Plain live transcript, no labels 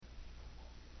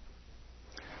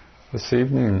This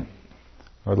evening,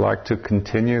 I would like to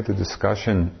continue the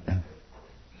discussion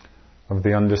of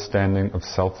the understanding of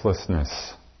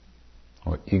selflessness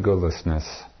or egolessness.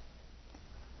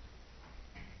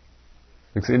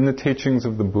 Because in the teachings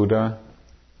of the Buddha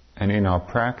and in our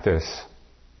practice,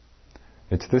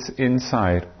 it's this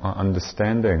insight or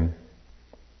understanding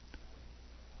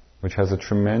which has a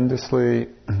tremendously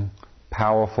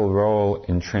powerful role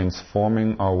in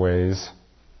transforming our ways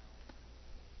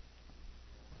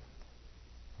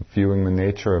of viewing the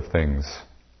nature of things.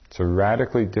 It's a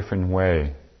radically different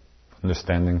way of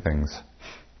understanding things.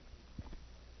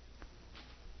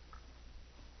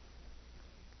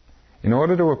 In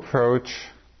order to approach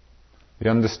the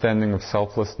understanding of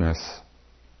selflessness,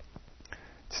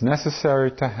 it's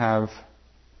necessary to have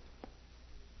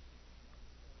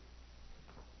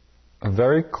a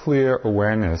very clear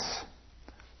awareness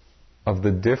of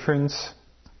the difference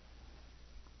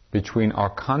between our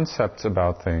concepts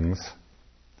about things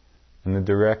and the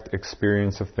direct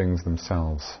experience of things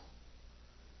themselves.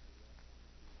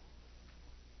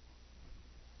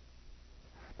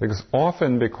 Because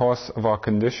often, because of our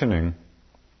conditioning,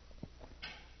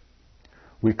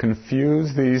 we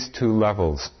confuse these two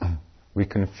levels. We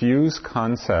confuse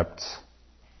concepts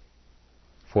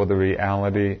for the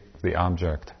reality of the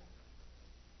object.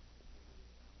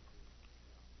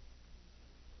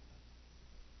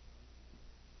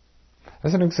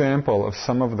 As an example of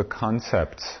some of the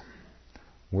concepts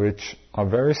which are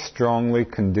very strongly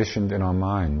conditioned in our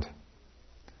mind,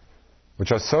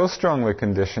 which are so strongly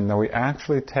conditioned that we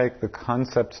actually take the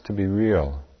concepts to be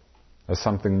real, as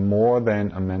something more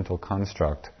than a mental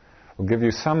construct, will give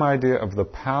you some idea of the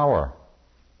power,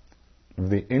 of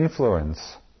the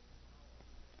influence,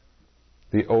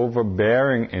 the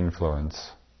overbearing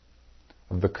influence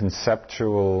of the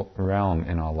conceptual realm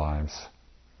in our lives.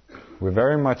 We're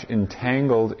very much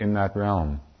entangled in that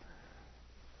realm.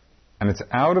 And it's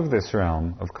out of this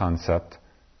realm of concept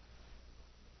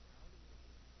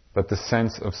that the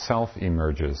sense of self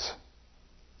emerges.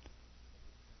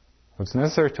 It's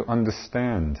necessary to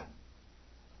understand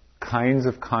kinds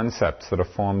of concepts that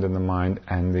are formed in the mind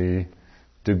and the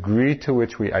degree to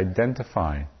which we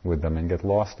identify with them and get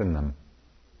lost in them.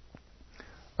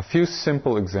 A few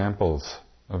simple examples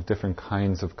of different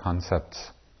kinds of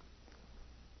concepts.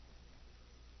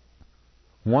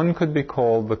 One could be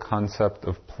called the concept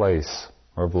of place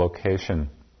or of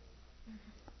location.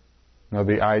 Now,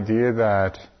 the idea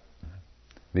that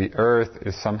the earth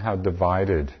is somehow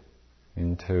divided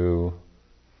into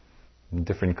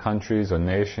different countries or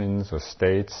nations or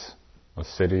states or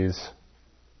cities.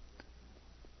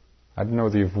 I don't know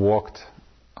if you've walked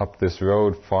up this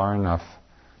road far enough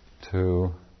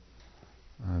to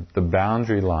the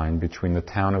boundary line between the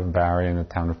town of Barrie and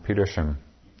the town of Petersham.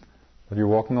 If you're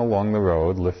walking along the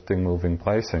road, lifting, moving,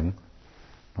 placing,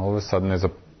 all of a sudden there's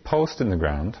a post in the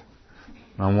ground.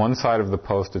 And on one side of the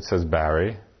post it says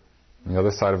Barrie, on the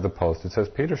other side of the post it says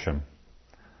Petersham.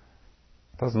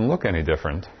 It doesn't look any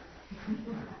different.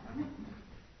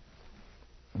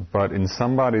 But in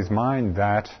somebody's mind,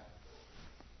 that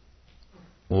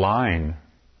line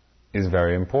is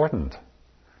very important.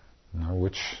 You know,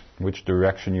 which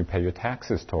direction you pay your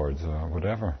taxes towards or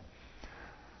whatever.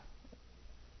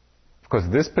 Because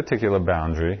this particular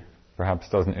boundary perhaps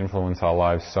doesn't influence our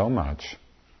lives so much.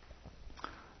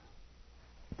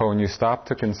 But when you stop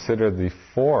to consider the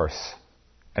force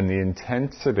and the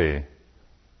intensity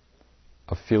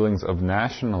of feelings of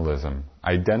nationalism,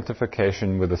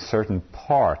 identification with a certain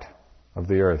part of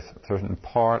the earth, a certain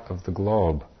part of the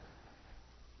globe,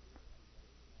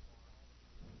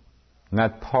 and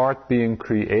that part being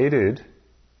created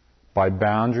by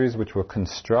boundaries which were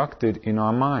constructed in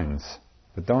our minds,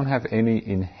 but don't have any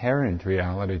inherent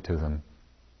reality to them.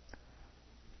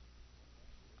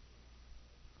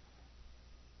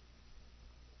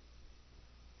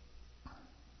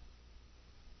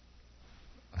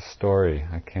 A story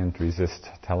I can't resist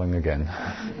telling again.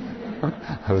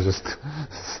 I was just,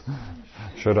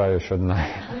 should I or shouldn't I?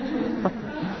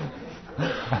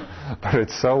 But it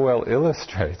so well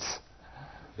illustrates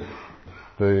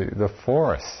the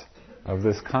force of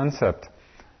this concept.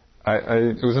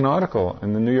 It was an article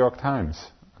in the New York Times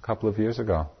a couple of years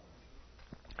ago.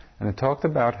 And it talked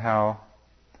about how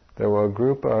there were a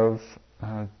group of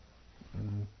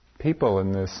people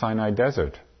in the Sinai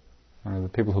desert, the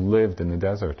people who lived in the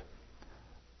desert.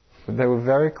 But they were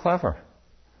very clever.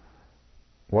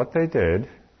 What they did,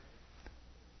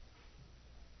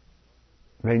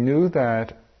 they knew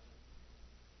that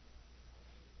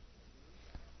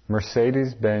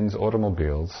Mercedes-Benz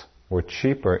automobiles were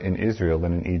cheaper in Israel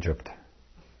than in Egypt.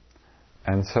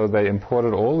 And so they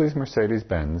imported all these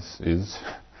Mercedes-Benzes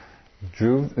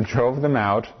drove them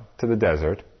out to the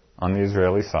desert on the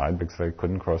Israeli side because they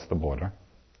couldn't cross the border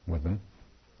with them.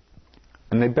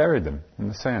 And they buried them in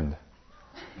the sand.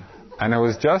 And it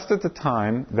was just at the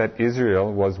time that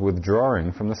Israel was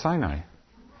withdrawing from the Sinai.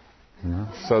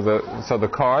 So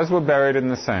the cars were buried in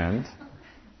the sand.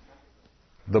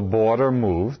 The border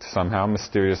moved somehow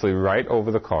mysteriously right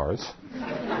over the cars.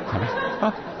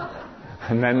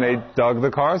 And then they dug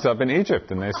the cars up in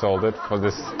Egypt and they sold it for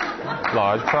this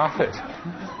large profit.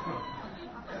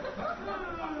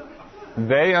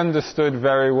 They understood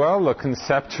very well the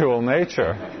conceptual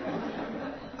nature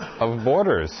of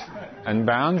borders and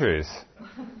boundaries,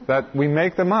 that we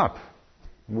make them up.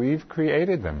 We've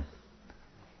created them.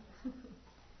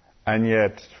 And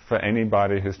yet, for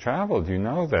anybody who's traveled, you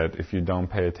know that if you don't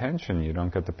pay attention, you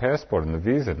don't get the passport and the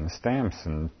visa and the stamps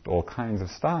and all kinds of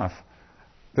stuff.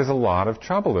 There's a lot of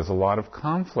trouble, there's a lot of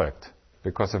conflict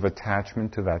because of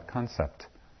attachment to that concept.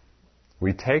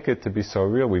 We take it to be so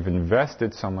real, we've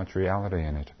invested so much reality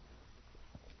in it.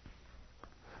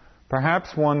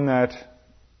 Perhaps one that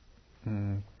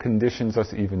conditions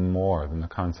us even more than the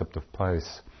concept of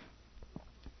place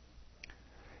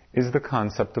is the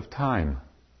concept of time.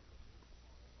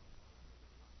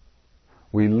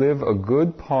 We live a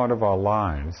good part of our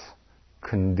lives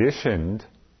conditioned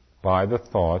by the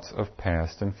thoughts of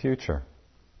past and future.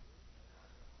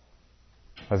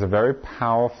 It has a very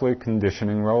powerfully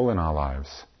conditioning role in our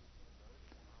lives.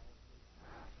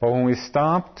 But when we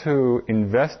stop to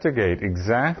investigate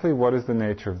exactly what is the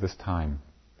nature of this time,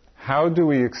 how do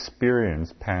we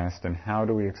experience past and how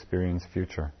do we experience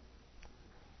future,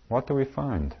 what do we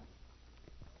find?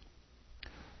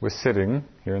 We're sitting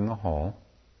here in the hall,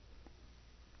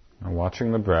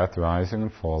 watching the breath rising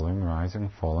and falling,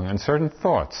 and certain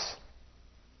thoughts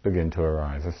begin to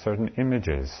arise, certain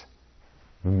images,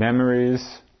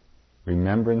 memories,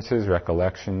 remembrances,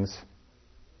 recollections.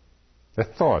 The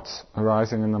thoughts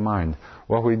arising in the mind.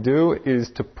 What we do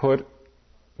is to put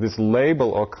this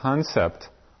label or concept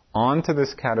onto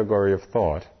this category of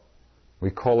thought.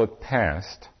 We call it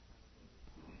past.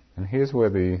 And here's where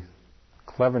the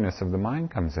cleverness of the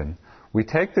mind comes in. We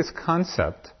take this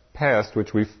concept, past,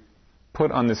 which we've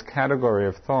put on this category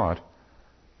of thought,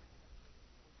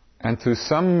 and through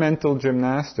some mental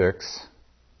gymnastics,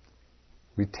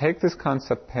 we take this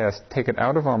concept past, take it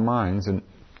out of our minds, and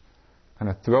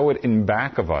kind of throw it in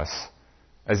back of us,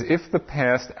 as if the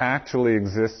past actually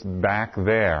exists back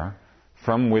there,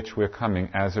 from which we're coming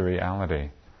as a reality.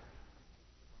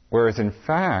 Whereas in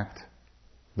fact,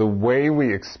 the way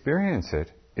we experience it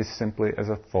is simply as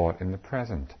a thought in the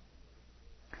present.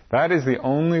 That is the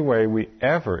only way we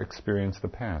ever experience the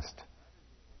past,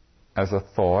 as a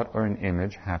thought or an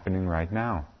image happening right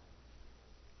now.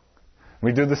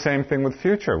 We do the same thing with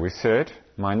future. We sit,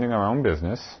 minding our own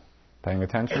business, paying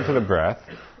attention to the breath,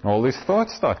 and all these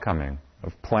thoughts start coming,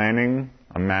 of planning,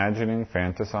 imagining,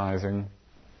 fantasizing,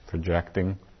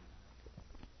 projecting.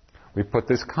 We put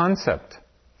this concept,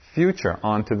 future,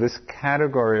 onto this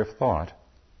category of thought,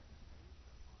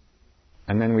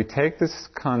 and then we take this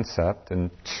concept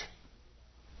and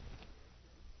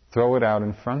throw it out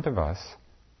in front of us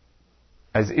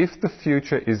as if the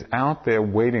future is out there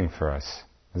waiting for us,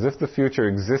 as if the future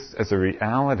exists as a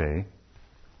reality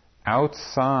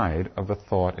outside of the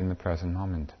thought in the present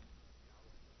moment.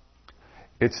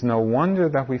 It's no wonder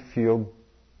that we feel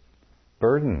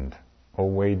burdened or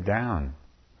weighed down.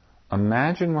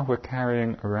 Imagine what we're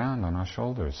carrying around on our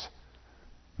shoulders.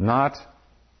 Not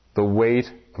the weight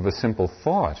of a simple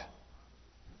thought,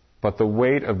 but the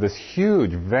weight of this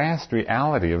huge, vast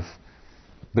reality of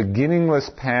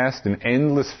beginningless past and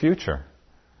endless future.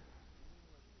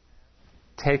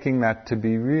 Taking that to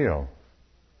be real.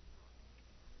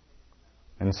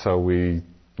 And so we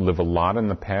live a lot in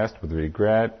the past with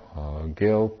regret, or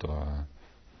guilt, or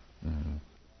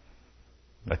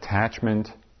attachment.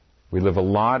 We live a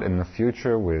lot in the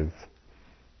future with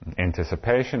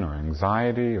anticipation or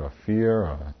anxiety or fear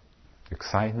or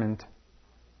excitement.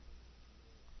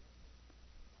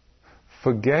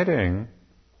 Forgetting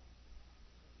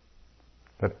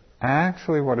that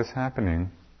actually what is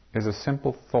happening is a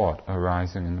simple thought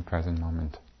arising in the present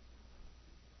moment.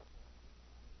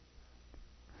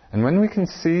 And when we can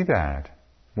see that,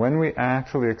 when we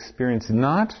actually experience,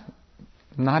 not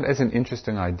as an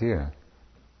interesting idea,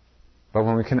 but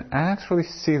when we can actually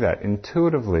see that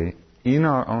intuitively in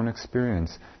our own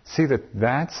experience, see that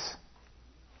that's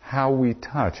how we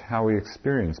touch, how we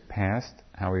experience past,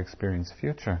 how we experience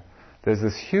future, there's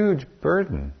this huge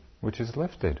burden which is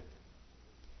lifted.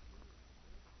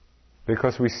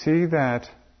 Because we see that,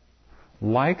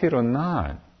 like it or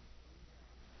not,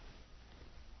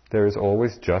 there is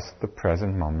always just the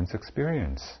present moment's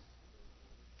experience.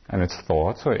 And it's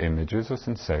thoughts or images or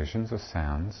sensations or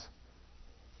sounds.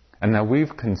 And now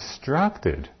we've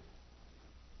constructed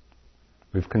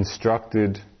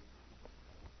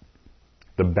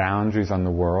the boundaries on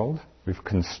the world. We've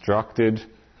constructed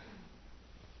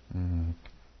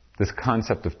this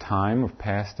concept of time, of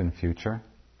past and future.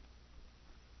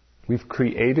 We've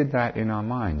created that in our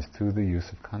minds through the use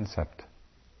of concept.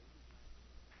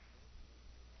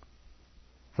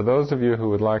 For those of you who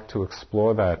would like to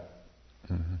explore that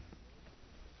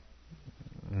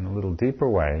in a little deeper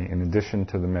way, in addition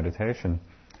to the meditation,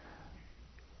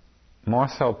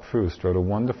 Marcel Proust wrote a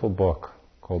wonderful book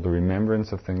called The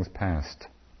Remembrance of Things Past.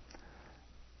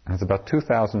 And it's about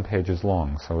 2,000 pages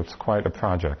long, so it's quite a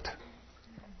project.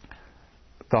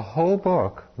 The whole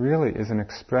book really is an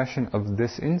expression of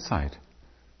this insight.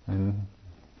 And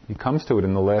he comes to it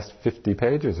in the last 50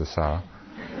 pages or so.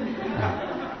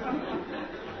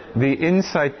 The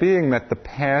insight being that the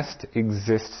past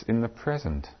exists in the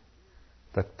present.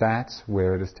 That's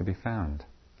where it is to be found.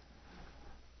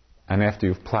 And after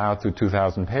you've plowed through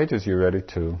 2,000 pages, you're ready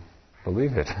to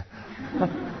believe it.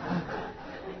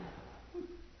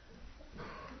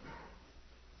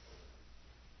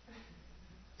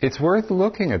 It's worth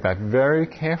looking at that very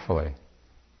carefully,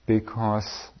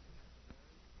 because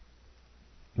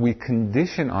we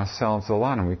condition ourselves a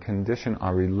lot, and we condition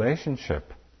our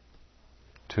relationship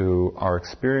to our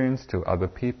experience, to other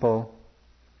people,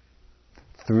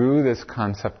 through this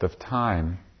concept of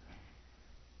time,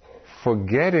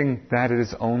 forgetting that it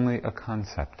is only a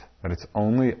concept, that it's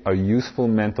only a useful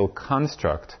mental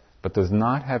construct, but does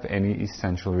not have any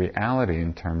essential reality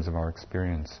in terms of our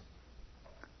experience.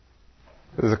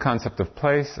 There's a concept of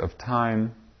place, of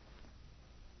time.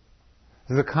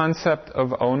 There's a concept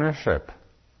of ownership.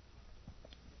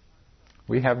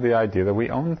 We have the idea that we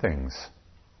own things.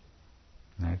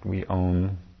 Right? We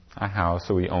own a house,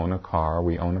 or we own a car,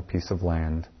 we own a piece of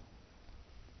land,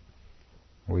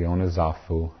 we own a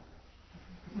zafu.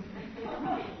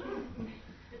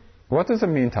 What does it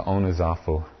mean to own a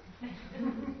zafu?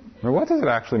 Now, what does it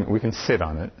actually mean? We can sit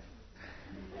on it,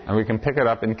 and we can pick it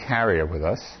up and carry it with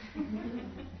us.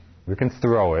 We can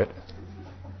throw it.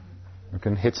 We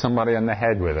can hit somebody on the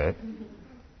head with it.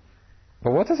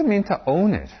 But what does it mean to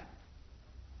own it?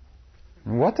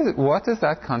 What does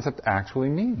that concept actually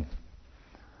mean?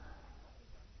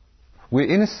 We're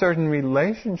in a certain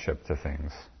relationship to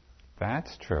things.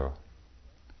 That's true.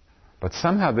 But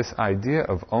somehow this idea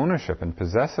of ownership and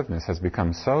possessiveness has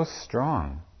become so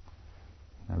strong.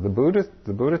 Now, the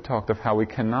Buddha talked of how we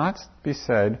cannot be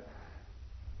said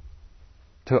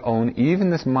to own even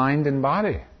this mind and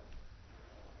body.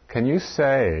 Can you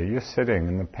say, you're sitting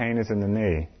and the pain is in the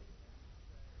knee,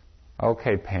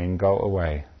 okay, pain, go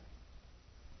away.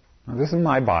 Now, this is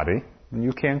my body, and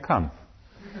you can't come.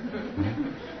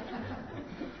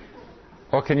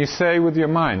 Or can you say with your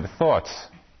mind, thoughts,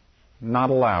 not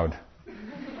allowed.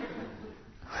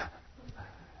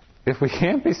 If we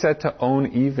can't be said to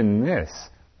own even this,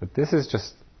 but this is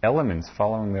just elements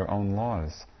following their own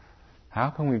laws, how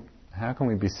can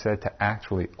we be said to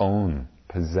actually own,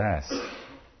 possess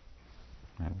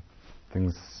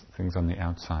things on the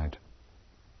outside?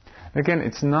 Again,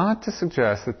 it's not to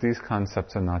suggest that these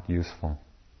concepts are not useful.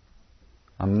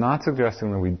 I'm not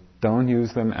suggesting that we don't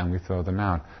use them and we throw them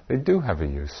out. They do have a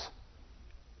use.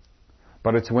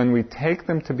 But it's when we take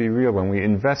them to be real, when we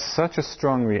invest such a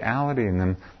strong reality in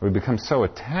them, we become so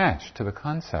attached to the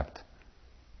concept.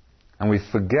 And we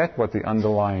forget what the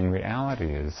underlying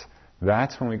reality is.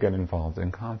 That's when we get involved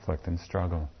in conflict and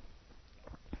struggle.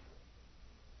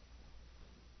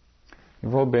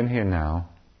 You've all been here now,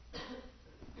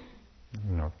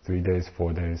 3 days,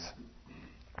 4 days.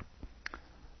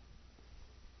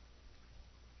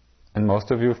 And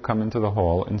most of you have come into the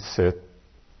hall and sit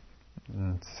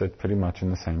pretty much in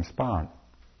the same spot.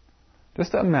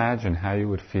 Just imagine how you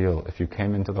would feel if you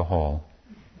came into the hall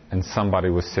and somebody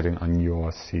was sitting on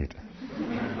your seat.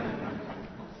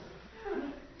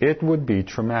 It would be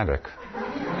traumatic.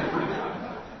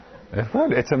 It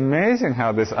would. It's amazing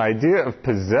how this idea of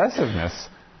possessiveness,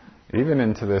 even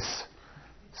into this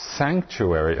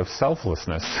sanctuary of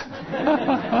selflessness,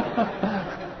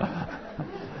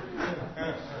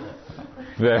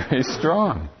 very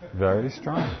strong, very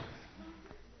strong.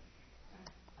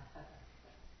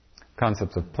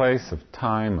 Concepts of place, of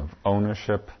time, of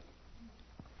ownership.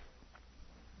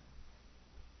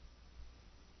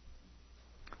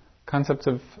 Concepts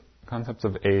of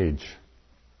age.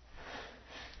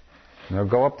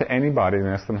 Go up to anybody and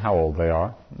ask them how old they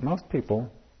are. Most people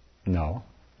know.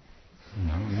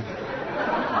 No.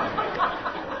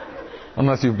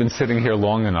 Unless you've been sitting here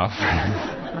long enough,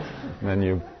 then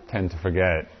you tend to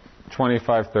forget.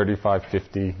 25, 35,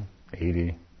 50,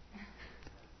 80.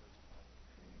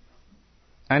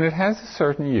 And it has a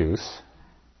certain use,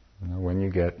 when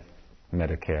you get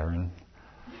Medicare.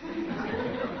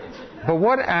 But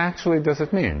what actually does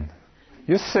it mean?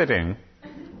 You're sitting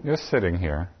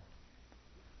here.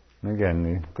 And again,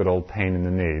 the good old pain in the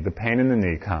knee. The pain in the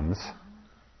knee comes.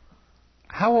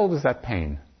 How old is that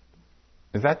pain?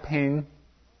 Is that pain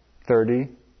 30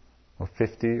 or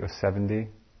 50 or 70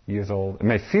 years old? It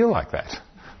may feel like that.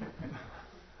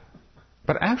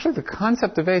 But actually the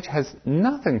concept of age has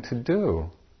nothing to do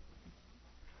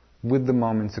with the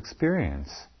moment's experience.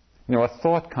 A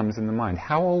thought comes in the mind.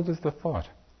 How old is the thought?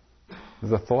 Is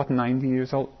the thought 90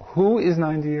 years old? Who is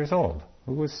 90 years old?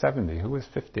 Who is 70? Who is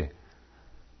 50?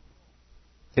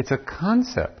 It's a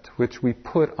concept which we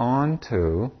put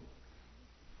onto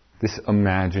this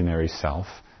imaginary self.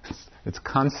 It's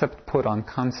concept put on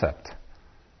concept.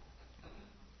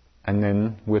 And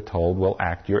then we're told, well,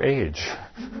 act your age.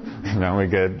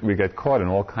 We get caught in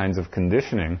all kinds of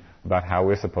conditioning about how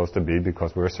we're supposed to be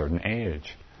because we're a certain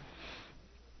age.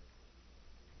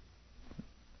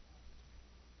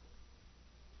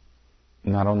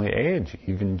 Not only age,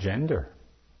 even gender.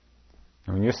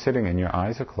 And when you're sitting and your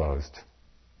eyes are closed,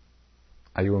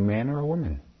 are you a man or a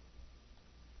woman?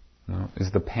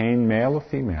 Is the pain male or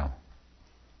female?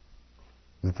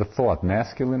 Is the thought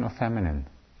masculine or feminine?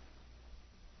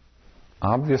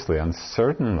 Obviously, on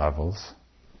certain levels,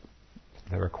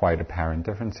 there are quite apparent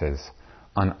differences.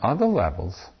 On other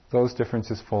levels, those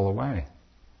differences fall away.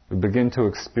 We begin to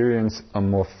experience a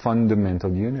more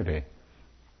fundamental unity.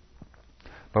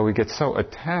 But we get so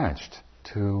attached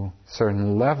to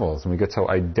certain levels, and we get so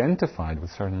identified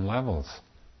with certain levels,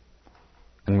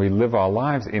 and we live our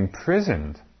lives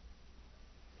imprisoned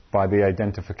by the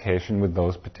identification with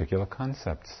those particular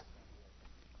concepts.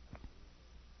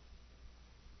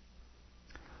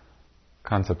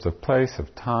 Concepts of place,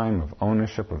 of time, of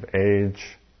ownership, of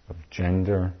age, of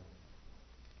gender.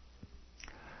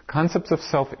 Concepts of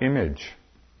self-image.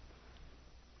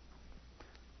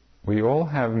 We all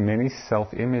have many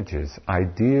self-images,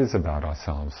 ideas about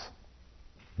ourselves,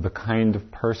 the kind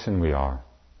of person we are.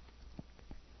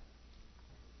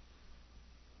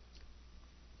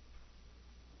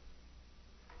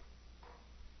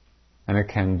 And it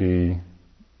can be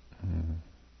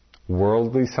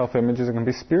worldly self-images, it can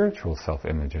be spiritual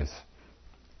self-images.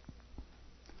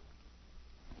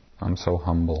 I'm so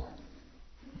humble.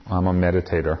 I'm a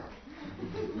meditator.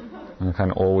 And I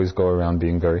kind of always go around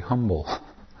being very humble.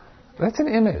 That's an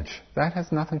image. That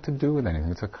has nothing to do with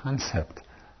anything. It's a concept.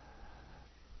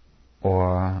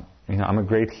 Or, I'm a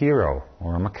great hero,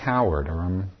 or I'm a coward, or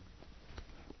I'm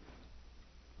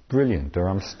brilliant, or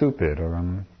I'm stupid, or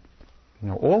I'm...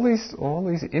 all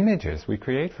these images we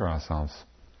create for ourselves.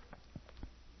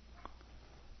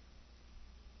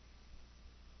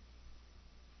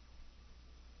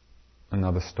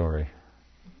 Another story.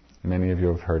 Many of you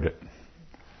have heard it.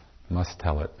 Must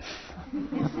tell it.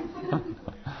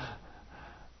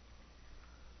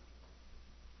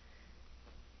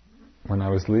 When I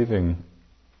was leaving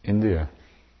India,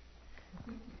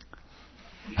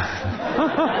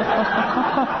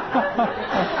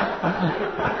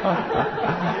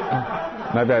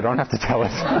 maybe I don't have to tell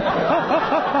it.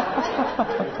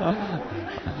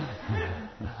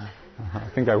 I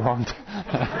think I won't.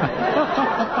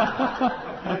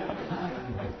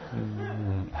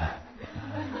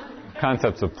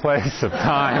 Concepts of place, of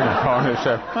time, of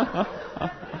ownership.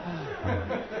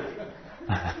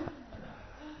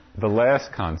 The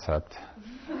last concept,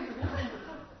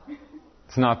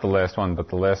 it's not the last one, but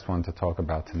the last one to talk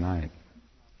about tonight,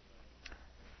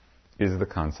 is the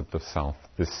concept of self.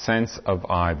 This sense of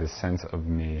I, this sense of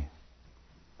me.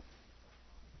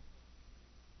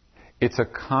 It's a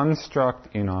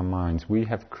construct in our minds. We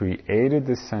have created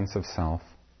this sense of self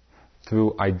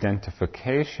through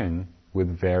identification with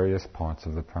various parts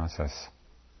of the process.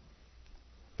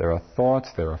 There are thoughts,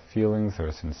 there are feelings, there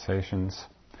are sensations.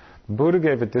 Buddha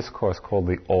gave a discourse called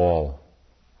the All.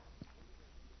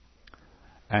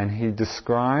 And he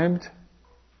described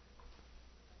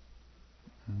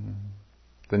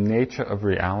the nature of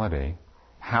reality,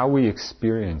 how we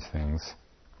experience things.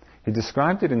 He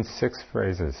described it in 6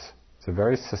 phrases. It's a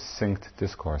very succinct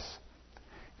discourse.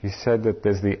 He said that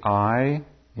there's the eye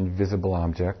in visible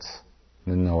objects,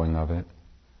 the knowing of it,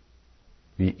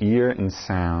 the ear in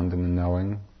sound and the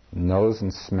knowing, nose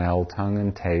and smell, tongue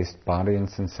and taste, body and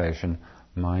sensation,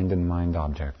 mind and mind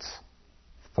objects,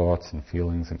 thoughts and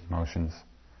feelings and emotions,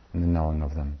 and the knowing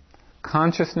of them.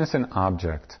 Consciousness and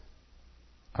object,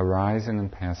 arising and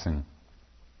passing.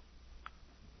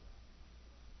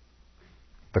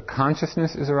 The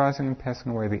consciousness is arising and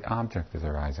passing away, the object is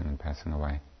arising and passing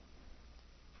away.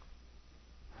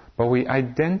 But we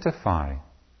identify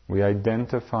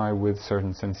with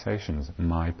certain sensations,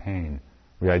 my pain.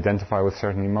 We identify with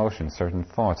certain emotions, certain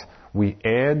thoughts. We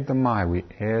add the my, we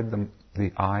add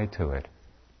the I to it.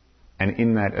 And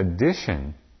in that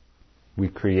addition, we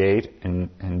create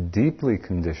and deeply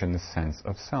condition the sense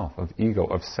of self, of ego,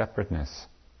 of separateness.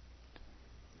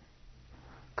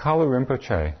 Kalu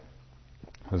Rinpoche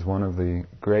was one of the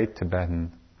great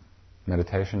Tibetan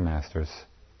meditation masters.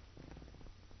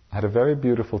 Had a very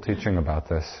beautiful teaching about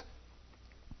this.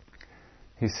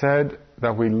 He said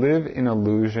that we live in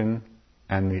illusion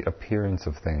and the appearance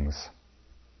of things.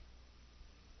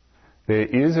 There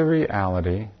is a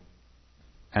reality,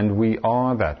 and we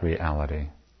are that reality.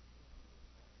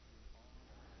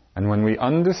 And when we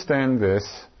understand this,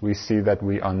 we see that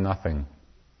we are nothing.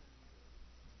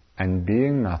 And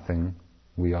being nothing,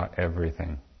 we are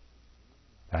everything.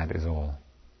 That is all.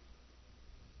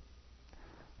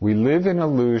 We live in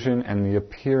illusion and the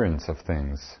appearance of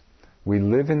things. We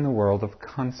live in the world of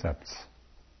concepts.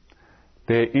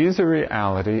 There is a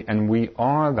reality, and we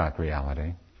are that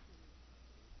reality.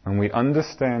 When we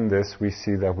understand this, we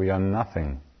see that we are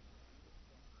nothing.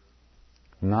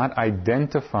 Not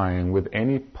identifying with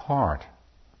any part.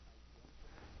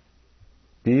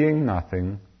 Being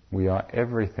nothing, we are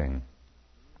everything.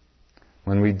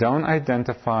 When we don't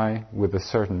identify with a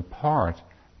certain part,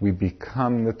 we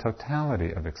become the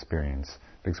totality of experience.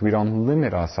 Because we don't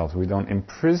limit ourselves, we don't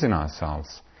imprison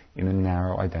ourselves in a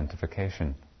narrow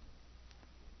identification.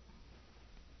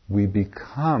 We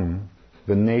become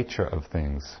the nature of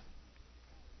things.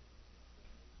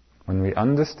 When we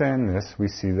understand this, we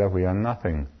see that we are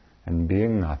nothing. And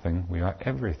being nothing, we are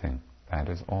everything. That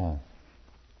is all.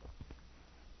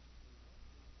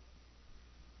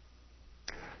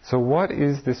 So what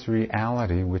is this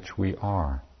reality which we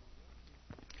are,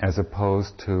 as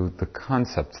opposed to the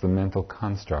concepts, the mental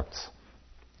constructs?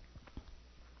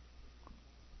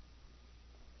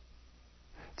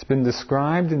 It's been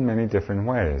described in many different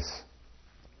ways.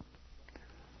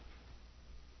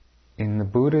 In the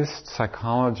Buddhist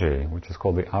psychology, which is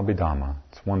called the Abhidhamma,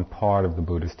 it's one part of the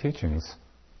Buddhist teachings,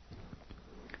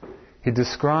 he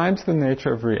describes the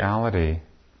nature of reality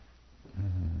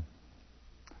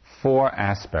four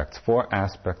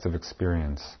aspects of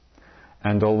experience.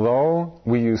 And although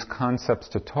we use concepts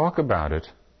to talk about it,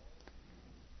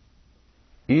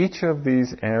 each of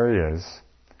these areas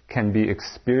can be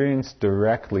experienced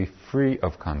directly free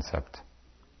of concept.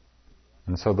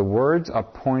 And so the words are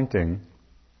pointing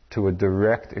to a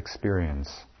direct experience.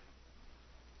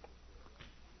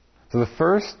 So the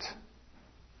first,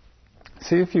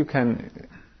 see if you can,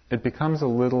 it becomes a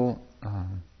little,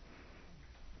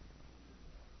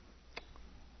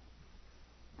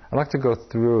 I'd like to go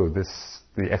through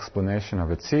the explanation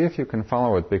of it. See if you can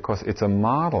follow it, because it's a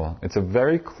model, it's a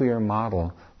very clear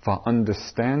model for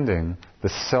understanding the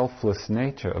selfless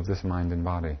nature of this mind and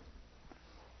body.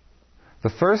 The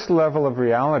first level of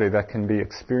reality that can be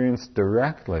experienced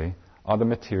directly are the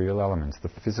material elements, the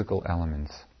physical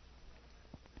elements.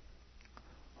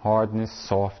 Hardness,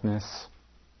 softness,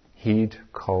 heat,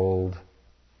 cold,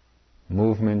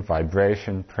 movement,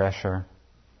 vibration, pressure.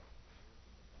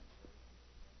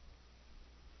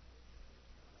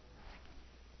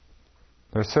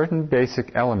 There are certain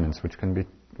basic elements which can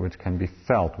be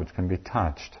felt, which can be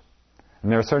touched.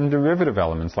 And there are certain derivative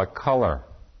elements like color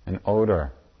and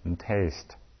odor and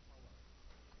taste.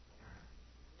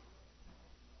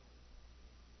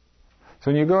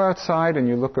 So when you go outside and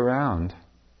you look around,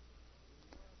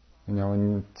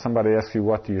 when somebody asks you,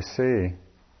 what do you see? I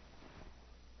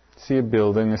see a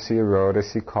building, I see a road, I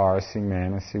see car, I see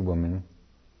man, I see woman.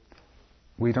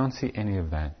 We don't see any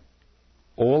of that.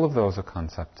 All of those are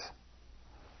concepts.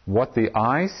 What the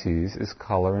eye sees is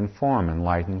color and form and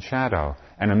light and shadow.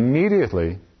 And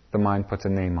immediately the mind puts a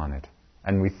name on it.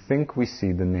 And we think we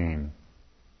see the name.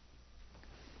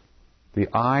 The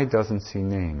eye doesn't see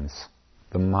names.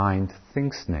 The mind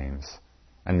thinks names.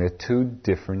 And they're two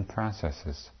different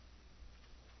processes.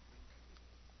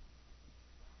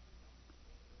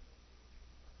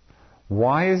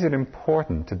 Why is it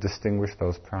important to distinguish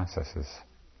those processes?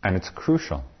 And it's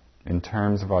crucial in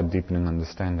terms of our deepening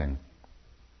understanding.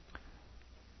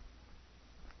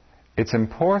 Its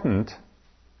importance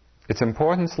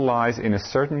lies in a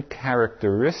certain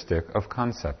characteristic of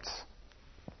concepts,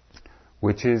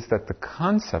 which is that the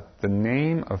concept, the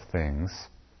name of things,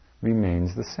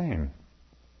 remains the same.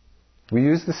 We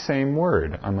use the same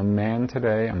word. I'm a man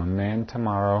today, I'm a man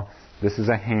tomorrow. This is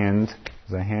a hand.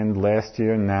 It was a hand last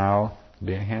year, now it'll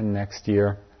be a hand next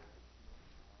year.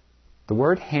 The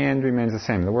word hand remains the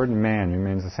same. The word man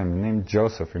remains the same. The name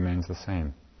Joseph remains the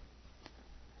same.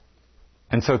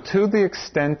 And so to the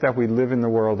extent that we live in the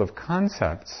world of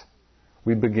concepts,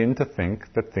 we begin to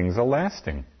think that things are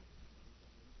lasting.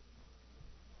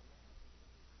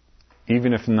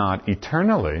 Even if not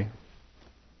eternally,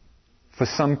 for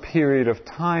some period of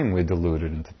time we're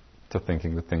deluded into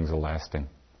thinking that things are lasting.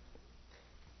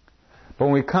 But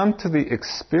when we come to the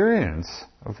experience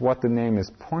of what the name is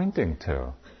pointing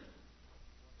to,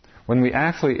 when we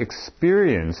actually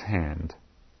experience hand,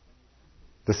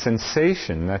 the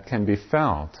sensation that can be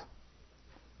felt,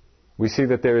 we see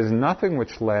that there is nothing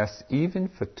which lasts even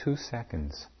for 2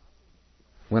 seconds.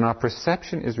 When our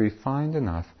perception is refined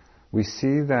enough, we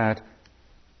see that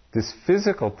this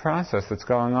physical process that's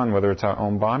going on, whether it's our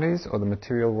own bodies or the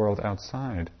material world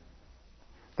outside,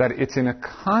 that it's in a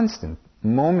constant,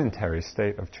 momentary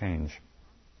state of change.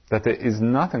 That there is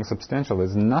nothing substantial,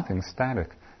 there's nothing static,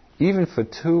 even for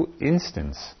 2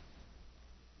 instants.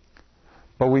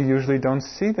 But we usually don't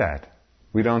see that.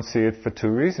 We don't see it for 2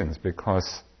 reasons.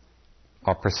 Because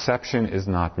our perception is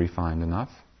not refined enough,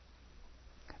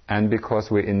 and because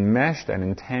we're enmeshed and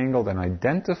entangled and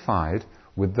identified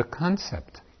with the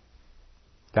concept.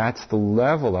 That's the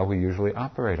level that we usually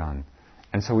operate on.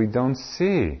 And so we don't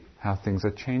see how things are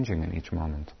changing in each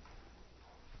moment.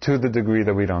 To the degree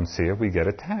that we don't see it, we get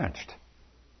attached.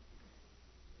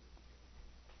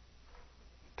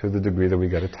 To the degree that we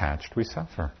get attached, we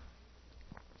suffer.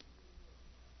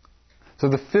 So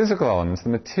the physical elements, the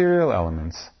material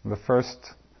elements, the first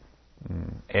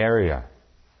area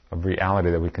of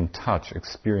reality that we can touch,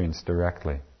 experience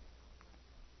directly.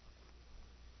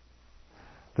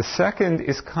 The second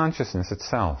is consciousness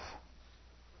itself.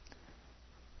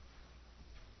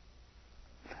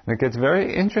 And it gets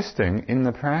very interesting in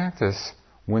the practice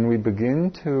when we begin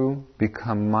to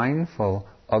become mindful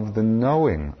of the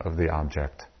knowing of the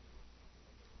object.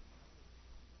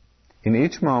 In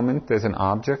each moment, there's an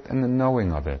object and the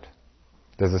knowing of it.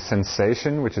 There's a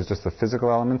sensation, which is just the physical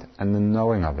element, and the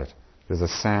knowing of it. There's a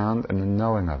sound and the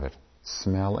knowing of it.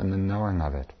 Smell and the knowing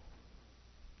of it.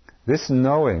 This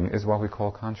knowing is what we call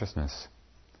consciousness.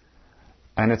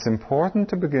 And it's important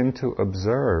to begin to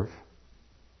observe,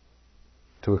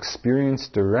 to experience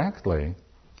directly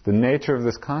the nature of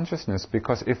this consciousness,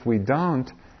 because if we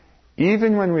don't,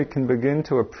 even when we can begin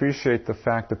to appreciate the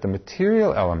fact that the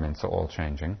material elements are all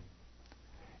changing,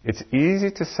 it's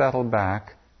easy to settle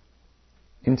back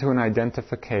into an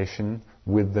identification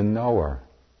with the knower,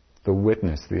 the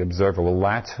witness, the observer. Well,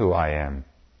 that's who I am.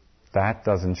 That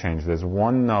doesn't change. There's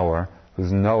one knower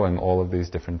who's knowing all of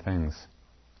these different things.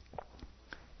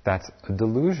 That's a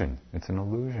delusion. It's an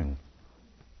illusion.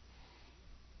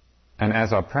 And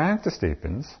as our practice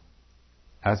deepens,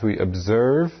 as we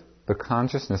observe the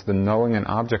consciousness, the knowing an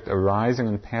object arising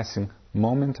and passing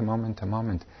moment to moment to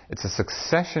moment, it's a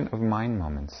succession of mind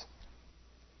moments.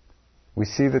 We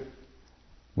see that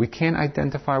we can't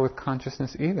identify with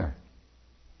consciousness either.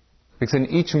 Because in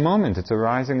each moment it's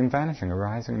arising and vanishing,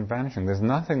 arising and vanishing. There's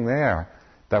nothing there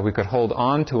that we could hold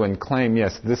on to and claim,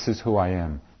 yes, this is who I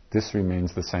am. This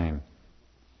remains the same.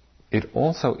 It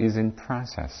also is in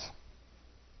process.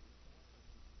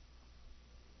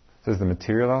 So there's the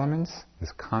material elements,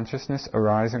 there's consciousness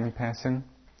arising and passing.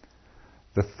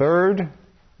 The third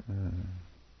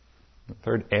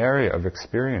area of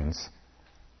experience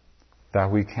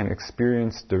that we can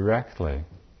experience directly,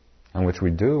 and which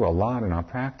we do a lot in our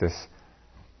practice,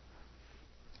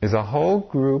 is a whole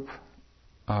group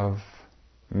of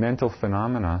mental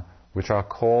phenomena which are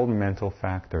called mental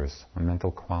factors, or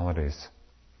mental qualities.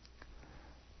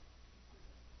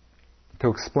 To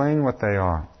explain what they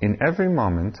are, in every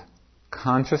moment,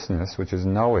 consciousness, which is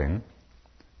knowing,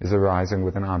 is arising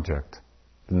with an object.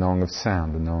 The knowing of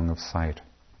sound, the knowing of sight.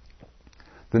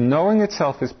 The knowing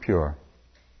itself is pure.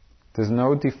 There's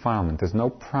no defilement, there's no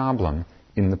problem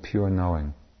in the pure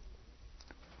knowing.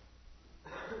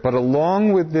 But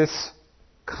along with this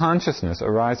consciousness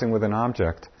arising with an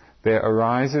object, there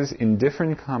arises in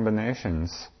different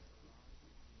combinations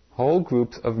whole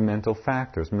groups of mental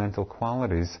factors, mental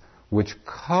qualities, which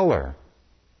color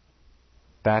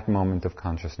that moment of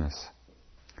consciousness.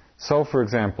 So, for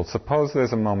example, suppose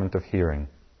there's a moment of hearing.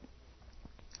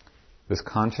 There's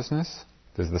consciousness,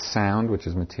 there's the sound, which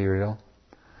is material.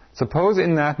 Suppose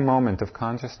in that moment of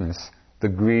consciousness, the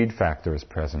greed factor is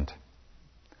present.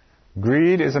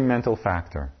 Greed is a mental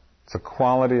factor. It's a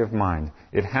quality of mind.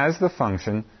 It has the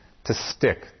function to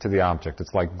stick to the object.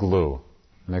 It's like glue.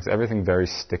 It makes everything very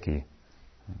sticky.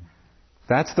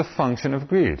 That's the function of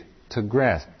greed, to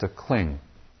grasp, to cling.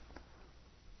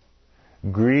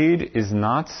 Greed is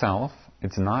not self,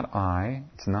 it's not I,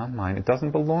 it's not mine, it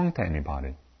doesn't belong to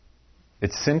anybody.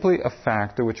 It's simply a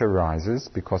factor which arises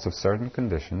because of certain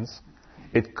conditions.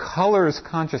 It colors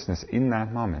consciousness in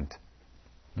that moment,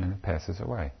 and then it passes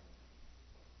away.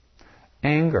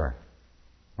 Anger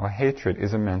or hatred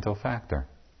is a mental factor.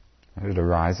 It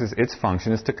arises, its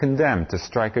function is to condemn, to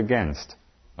strike against,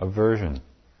 aversion.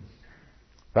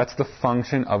 That's the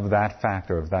function of that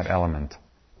factor, of that element.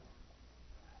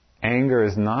 Anger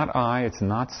is not I, it's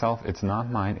not self, it's not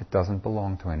mine, it doesn't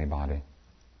belong to anybody.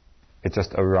 It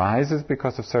just arises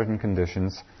because of certain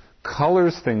conditions,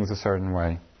 colors things a certain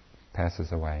way,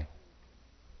 passes away.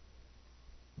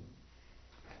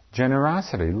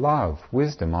 Generosity, love,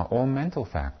 wisdom are all mental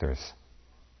factors.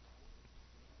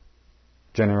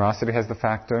 Generosity has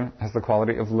the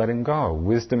quality of letting go.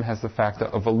 Wisdom has the factor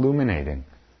of illuminating,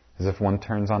 as if one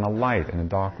turns on a light in a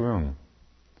dark room.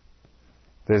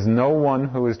 There's no one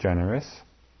who is generous,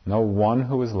 no one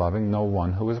who is loving, no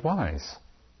one who is wise.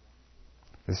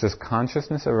 It's just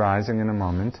consciousness arising in a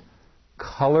moment,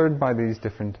 colored by these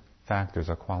different factors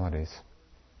or qualities.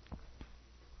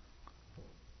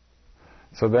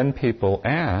 So then people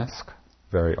ask,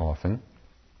 very often,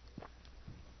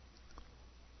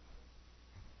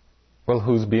 well,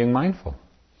 who's being mindful?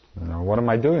 What am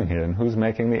I doing here? And who's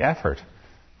making the effort?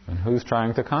 And who's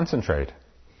trying to concentrate?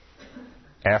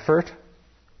 Effort,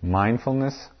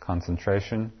 mindfulness,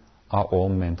 concentration are all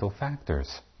mental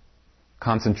factors.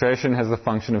 Concentration has the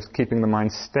function of keeping the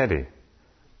mind steady.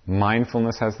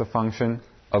 Mindfulness has the function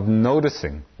of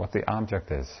noticing what the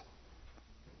object is.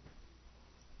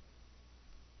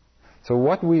 So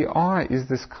what we are is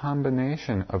this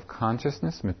combination of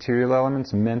consciousness, material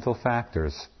elements, mental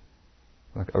factors,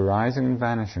 like arising and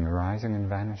vanishing, arising and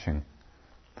vanishing.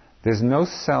 There's no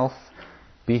self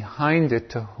behind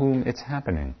it to whom it's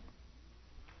happening.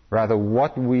 Rather,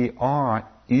 what we are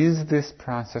is this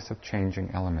process of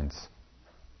changing elements.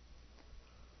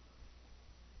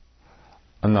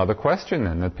 Another question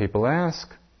then that people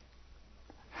ask,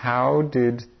 how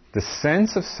did the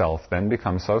sense of self then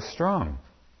become so strong?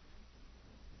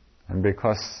 And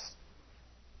because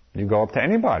you go up to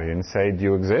anybody and say, do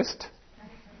you exist?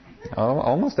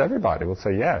 Almost everybody will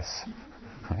say yes.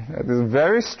 There's a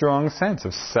very strong sense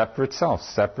of separate self,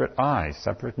 separate I,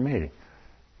 separate me.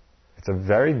 It's a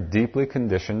very deeply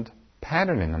conditioned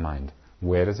pattern in the mind.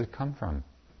 Where does it come from?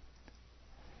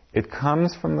 It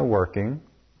comes from the working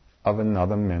of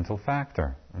another mental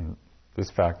factor. And this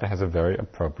factor has a very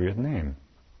appropriate name.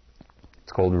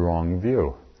 It's called wrong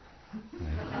view.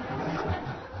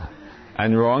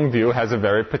 And wrong view has a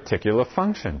very particular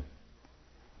function.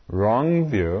 Wrong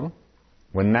view,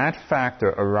 when that factor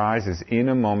arises in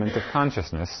a moment of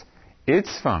consciousness,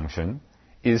 its function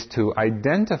is to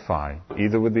identify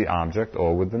either with the object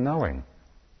or with the knowing.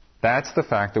 That's the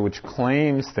factor which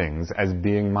claims things as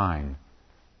being mine.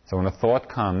 So when a thought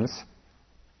comes,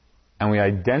 and we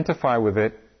identify with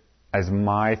it as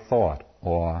my thought,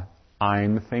 or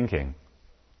I'm thinking,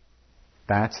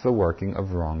 that's the working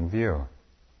of wrong view.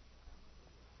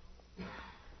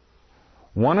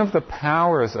 One of the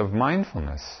powers of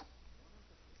mindfulness,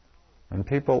 and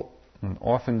people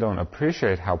often don't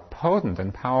appreciate how potent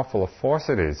and powerful a force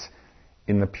it is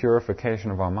in the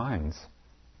purification of our minds.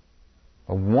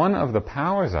 But one of the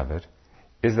powers of it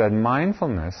is that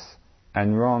mindfulness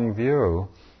and wrong view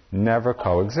never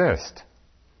coexist.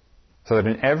 So that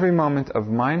in every moment of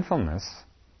mindfulness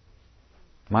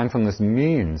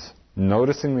means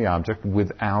noticing the object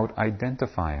without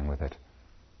identifying with it.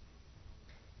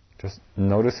 Just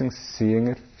noticing, seeing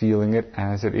it, feeling it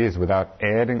as it is, without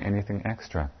adding anything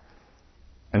extra.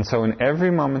 And so in every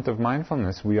moment of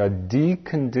mindfulness, we are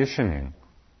deconditioning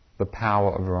the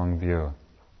power of wrong view.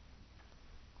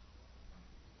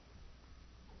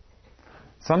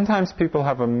 Sometimes people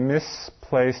have a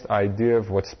misplaced idea of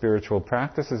what spiritual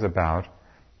practice is about,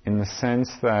 in the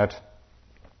sense that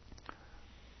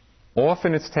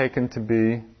often it's taken to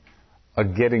be a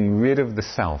getting rid of the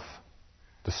self,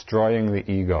 destroying the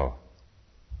ego.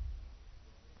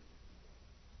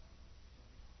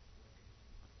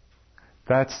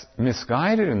 That's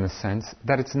misguided in the sense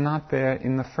that it's not there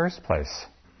in the first place.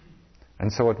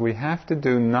 And so what we have to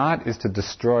do not is to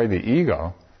destroy the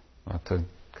ego, or to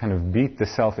kind of beat the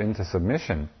self into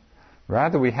submission.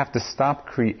 Rather, we have to stop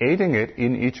creating it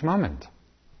in each moment.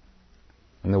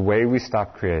 And the way we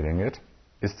stop creating it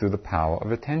is through the power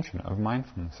of attention, of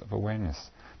mindfulness, of awareness.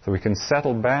 So we can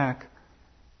settle back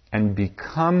and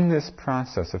become this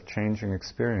process of changing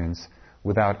experience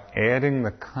without adding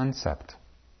the concept,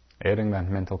 adding that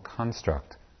mental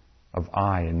construct of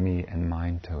I and me and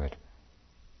mine to it.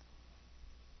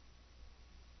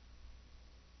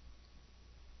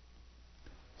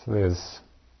 So there's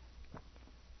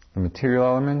the material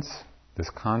elements, this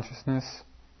consciousness,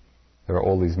 there are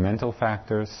all these mental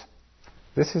factors.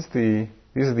 These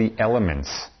are the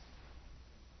elements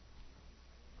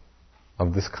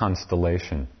of this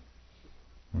constellation.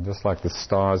 And just like the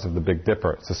stars of the Big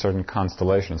Dipper, it's a certain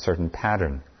constellation, a certain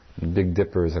pattern. The Big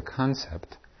Dipper is a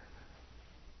concept.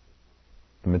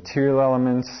 The material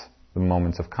elements, the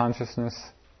moments of consciousness,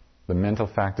 the mental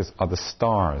factors are the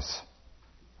stars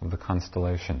of the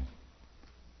constellation.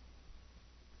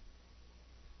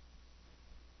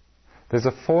 There's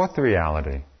a fourth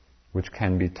reality which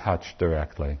can be touched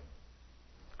directly.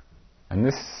 And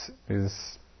this is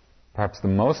perhaps the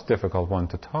most difficult one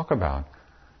to talk about.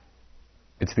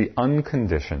 It's the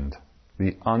unconditioned,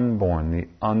 the unborn, the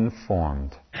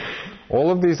unformed.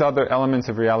 All of these other elements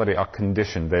of reality are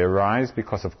conditioned. They arise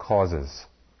because of causes.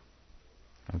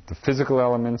 The physical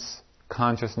elements,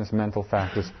 consciousness, mental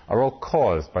factors are all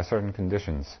caused by certain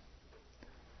conditions.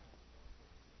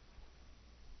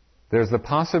 There's the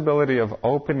possibility of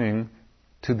opening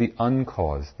to the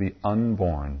uncaused, the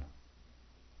unborn.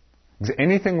 Because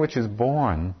anything which is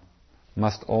born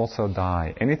must also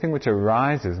die. Anything which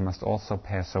arises must also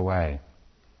pass away.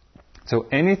 So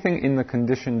anything in the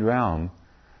conditioned realm,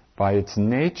 by its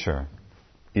nature,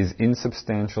 is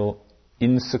insubstantial,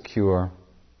 insecure,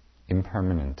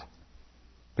 impermanent.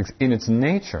 Because in its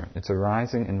nature, it's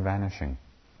arising and vanishing.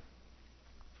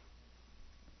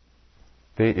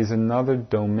 There is another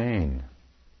domain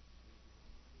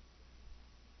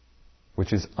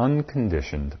which is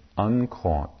unconditioned,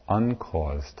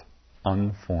 uncaused,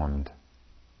 unformed.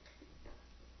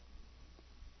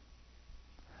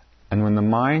 And when the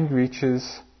mind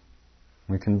reaches,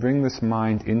 we can bring this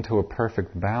mind into a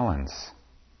perfect balance.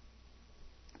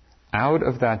 Out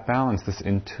of that balance, this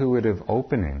intuitive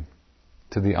opening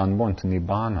to the unborn, to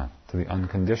nibbana, to the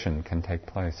unconditioned, can take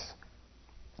place.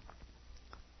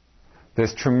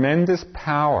 There's tremendous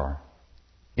power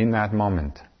in that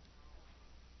moment.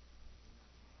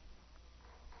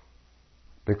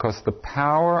 Because the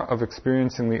power of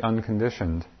experiencing the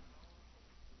unconditioned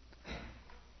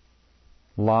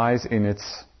lies in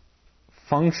its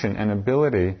function and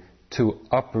ability to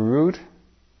uproot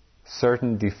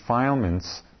certain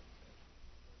defilements,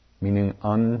 meaning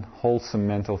unwholesome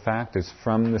mental factors,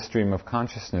 from the stream of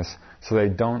consciousness so they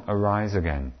don't arise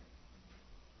again.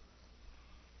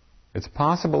 It's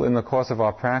possible in the course of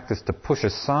our practice to push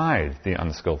aside the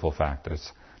unskillful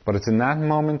factors, but it's in that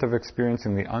moment of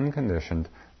experiencing the unconditioned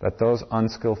that those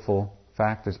unskillful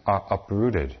factors are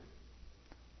uprooted.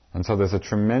 And so there's a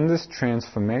tremendous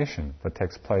transformation that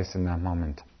takes place in that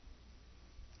moment.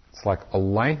 It's like a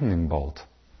lightning bolt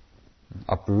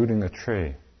uprooting a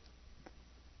tree.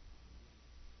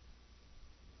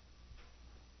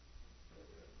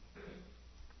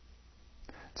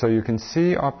 So you can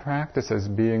see our practice as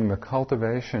being the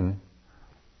cultivation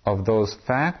of those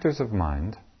factors of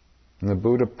mind. And the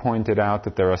Buddha pointed out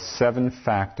that there are 7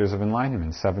 factors of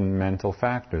enlightenment, 7 mental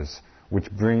factors, which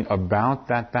bring about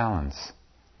that balance.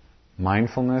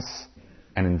 Mindfulness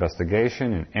and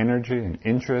investigation and energy and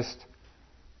interest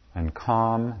and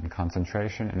calm and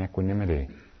concentration and equanimity.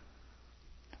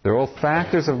 They're all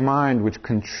factors of mind which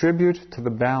contribute to the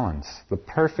balance, the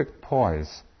perfect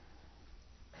poise.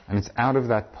 And it's out of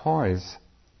that poise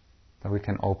that we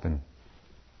can open.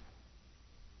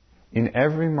 In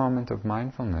every moment of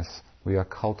mindfulness, we are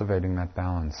cultivating that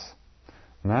balance.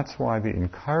 And that's why the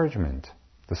encouragement,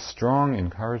 the strong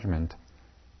encouragement,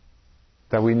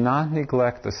 that we not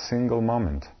neglect a single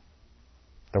moment.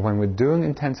 That when we're doing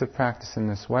intensive practice in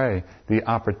this way, the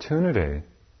opportunity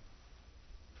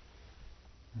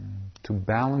to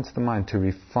balance the mind, to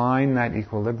refine that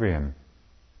equilibrium,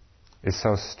 is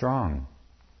so strong.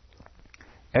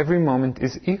 Every moment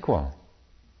is equal.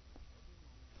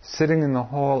 Sitting in the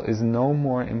hall is no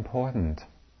more important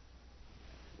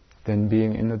than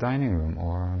being in the dining room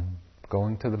or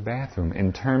going to the bathroom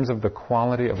in terms of the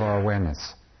quality of our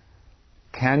awareness.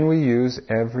 Can we use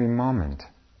every moment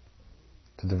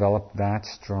to develop that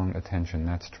strong attention,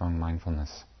 that strong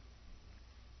mindfulness?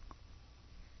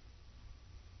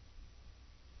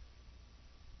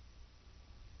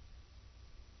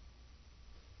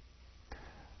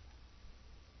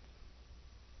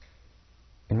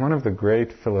 In one of the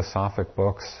great philosophic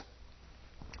books,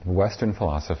 Western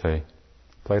philosophy,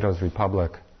 Plato's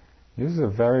Republic, uses a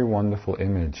very wonderful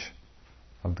image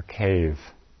of the cave,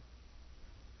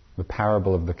 the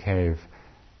parable of the cave.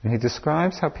 And he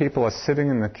describes how people are sitting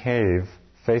in the cave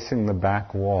facing the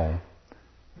back wall,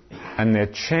 and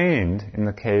they're chained in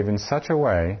the cave in such a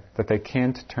way that they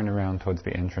can't turn around towards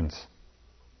the entrance.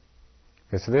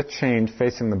 Okay, so they're chained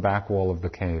facing the back wall of the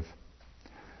cave.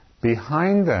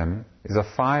 Behind them is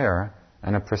a fire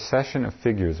and a procession of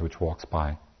figures which walks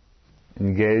by,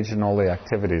 engaged in all the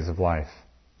activities of life.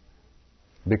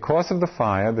 Because of the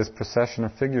fire, this procession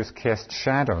of figures cast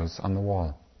shadows on the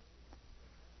wall.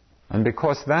 And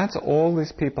because that's all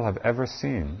these people have ever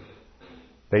seen,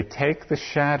 they take the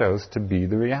shadows to be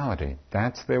the reality.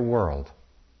 That's their world.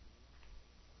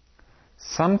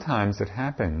 Sometimes it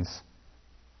happens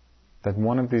that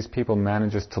one of these people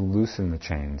manages to loosen the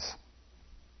chains.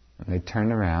 And they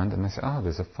turn around and they say, oh,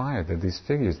 there's a fire, there are these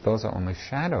figures, those are only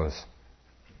shadows.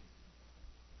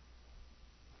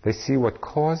 They see what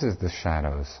causes the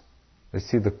shadows. They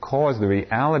see the cause, the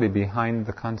reality behind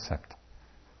the concept.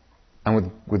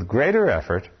 And with greater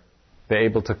effort, they're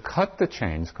able to cut the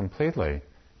chains completely,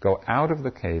 go out of the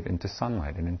cave into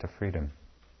sunlight and into freedom.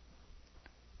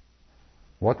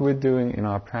 What we're doing in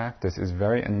our practice is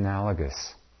very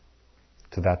analogous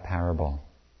to that parable.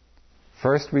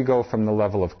 First we go from the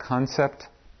level of concept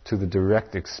to the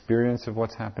direct experience of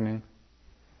what's happening.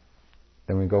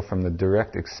 Then we go from the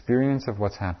direct experience of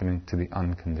what's happening to the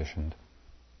unconditioned.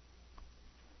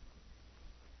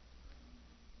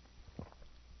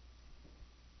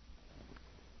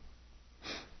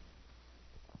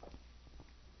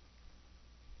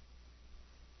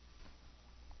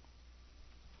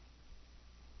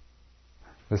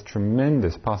 There's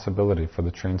tremendous possibility for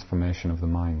the transformation of the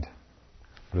mind.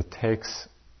 But it takes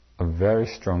a very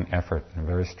strong effort and a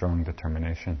very strong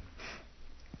determination.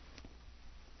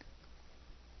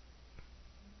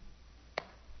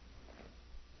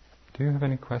 Do you have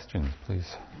any questions,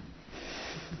 please?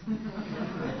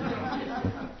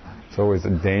 It's always a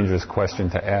dangerous question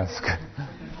to ask.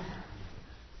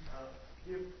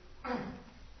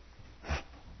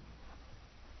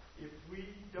 If we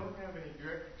don't have any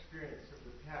direct experience of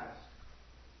the past,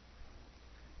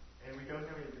 and we don't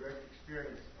have any direct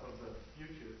experience of the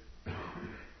future,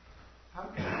 how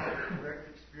can we have a direct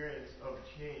experience of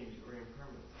change or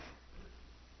impermanence?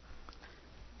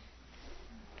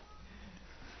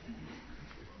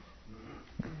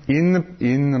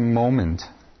 In the moment,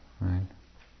 right?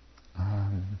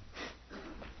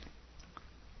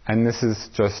 And this is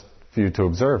just for you to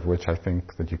observe, which I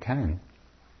think that you can.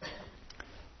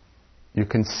 You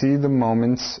can see the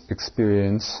moment's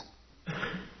experience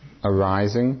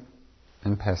arising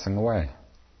and passing away.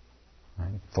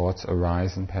 Right? Thoughts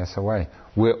arise and pass away.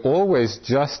 We're always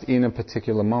just in a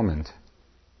particular moment.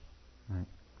 Right?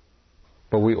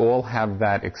 But we all have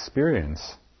that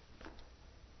experience.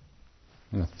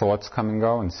 You know, thoughts come and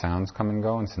go, and sounds come and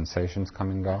go, and sensations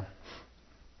come and go.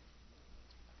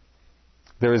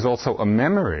 There is also a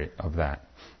memory of that.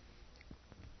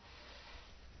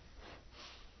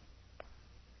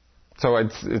 So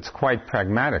it's quite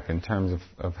pragmatic in terms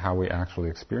of how we actually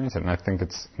experience it, and I think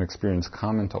it's an experience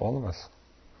common to all of us.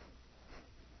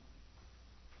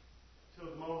 So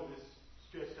the moment is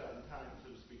stretched out in time, so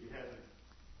to speak. It has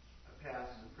a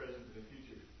past, a present, and a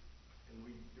future, and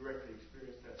we directly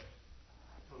experience that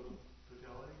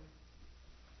totality?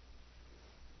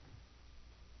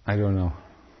 I don't know.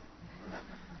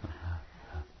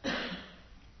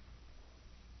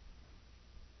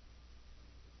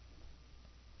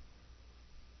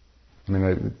 I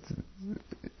mean,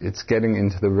 it's getting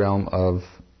into the realm of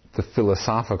the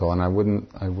philosophical, and I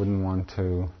wouldn't want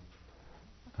to.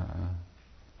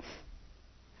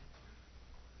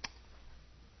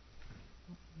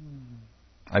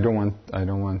 I don't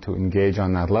want to engage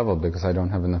on that level because I don't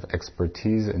have enough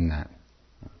expertise in that.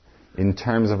 In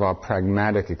terms of our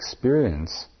pragmatic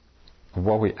experience of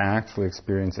what we actually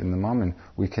experience in the moment,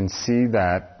 we can see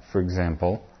that, for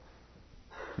example,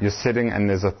 you're sitting and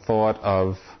there's a thought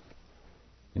of,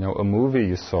 a movie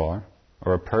you saw,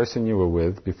 or a person you were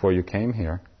with before you came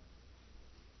here,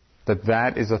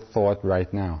 that is a thought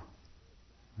right now.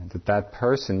 That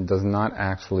person does not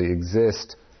actually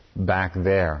exist back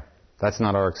there. That's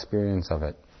not our experience of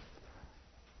it.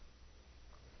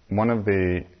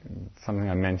 Something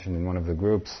I mentioned in one of the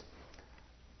groups,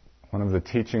 one of the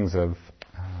teachings of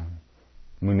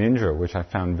Munindra, which I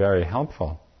found very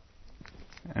helpful,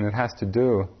 and it has to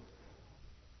do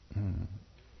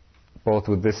both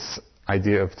with this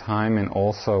idea of time and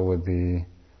also with the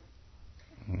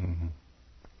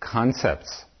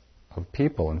concepts of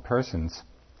people and persons.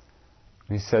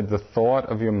 He said, the thought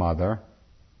of your mother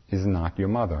is not your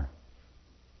mother.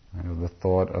 The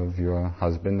thought of your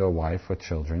husband or wife or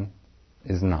children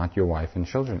is not your wife and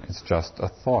children. It's just a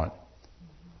thought.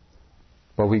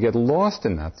 But we get lost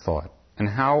in that thought. And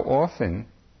how often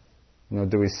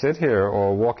do we sit here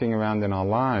or walking around in our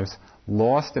lives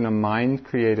lost in a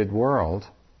mind-created world,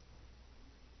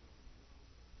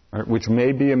 right, which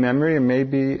may be a memory and may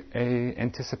be an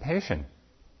anticipation.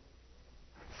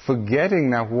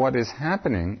 forgetting that what is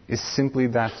happening is simply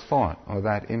that thought or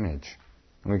that image.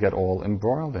 And we get all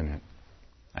embroiled in it,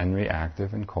 and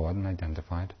reactive and caught and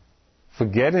identified,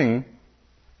 forgetting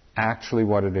actually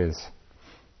what it is.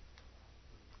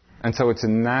 And so it's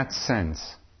in that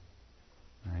sense,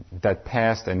 right, that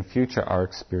past and future are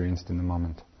experienced in the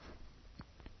moment.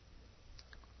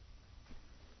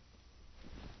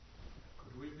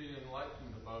 Could we be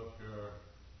enlightened about your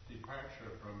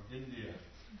departure from India?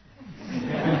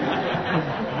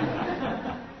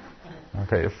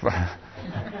 Okay, if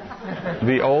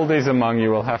the oldies among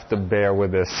you will have to bear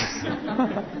with this.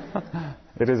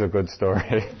 It is a good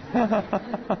story.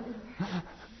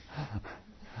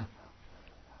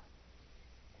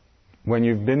 When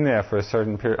you've been there for a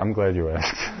certain period, I'm glad you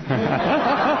asked.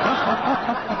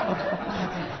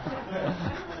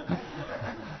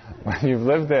 When you've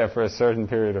lived there for a certain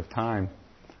period of time,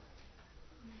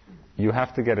 you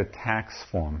have to get a tax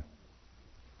form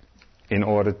in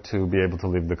order to be able to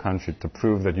leave the country, to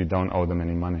prove that you don't owe them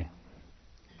any money.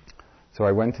 So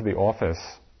I went to the office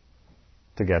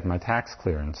to get my tax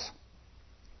clearance.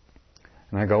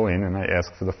 And I go in and I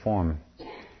ask for the form.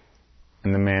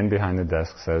 And the man behind the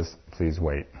desk says, "Please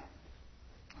wait."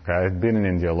 Okay, I'd been in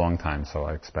India a long time, so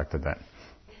I expected that.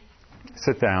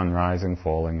 Sit down, rising,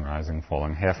 falling, rising,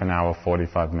 falling. Half an hour,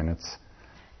 45 minutes.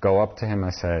 Go up to him, I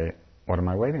say, "What am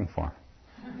I waiting for?"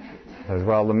 He says,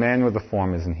 "Well, the man with the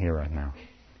form isn't here right now."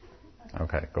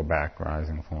 Okay, go back,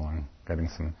 rising, falling, getting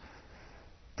some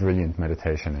brilliant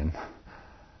meditation in.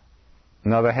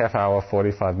 Another half hour,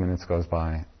 45 minutes goes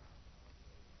by.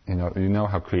 You know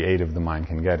how creative the mind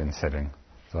can get in sitting.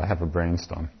 So I have a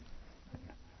brainstorm.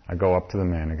 I go up to the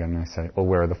man again and I say, "Well,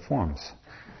 where are the forms?"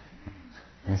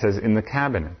 And he says, "In the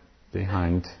cabinet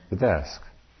behind the desk."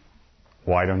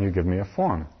 "Why don't you give me a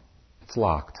form?" "It's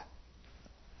locked."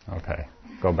 Okay,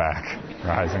 go back,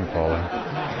 rising, falling.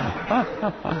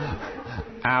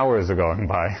 Hours are going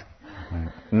by.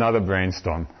 Another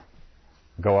brainstorm.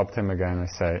 Go up to him again and I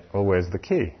say, "Well, where's the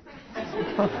key?"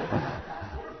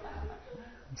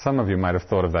 Some of you might have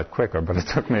thought of that quicker, but it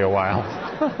took me a while.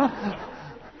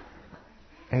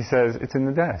 He says, "It's in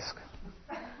the desk."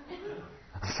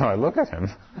 So I look at him.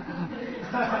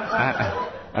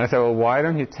 And I say, "Well, why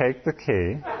don't you take the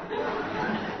key,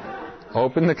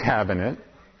 open the cabinet,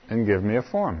 and give me a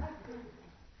form?"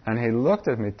 And he looked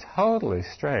at me totally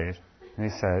straight,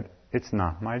 and he said, "It's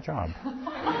not my job."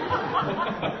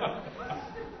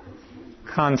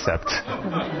 Concept.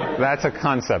 That's a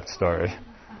concept story.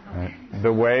 Right?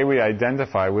 The way we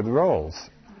identify with roles.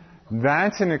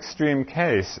 That's an extreme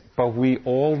case, but we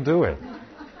all do it.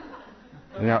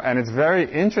 And it's very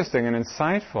interesting and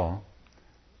insightful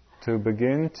to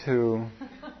begin to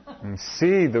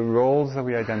see the roles that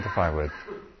we identify with.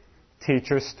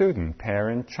 Teacher, student,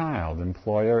 parent, child,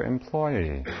 employer,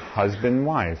 employee, husband,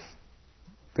 wife.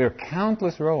 There are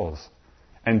countless roles.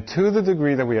 And to the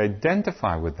degree that we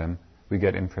identify with them, we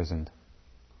get imprisoned.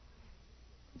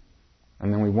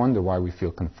 And then we wonder why we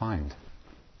feel confined.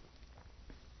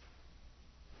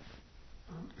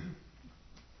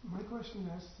 My question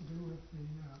has to do with the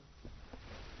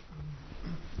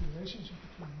relationship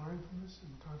between mindfulness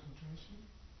and concentration.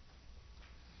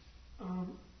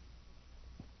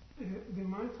 The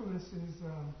mindfulness is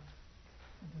the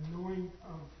knowing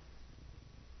of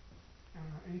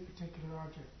any particular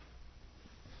object.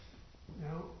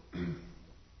 Now,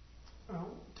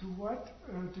 to what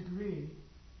degree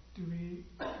do we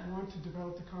want to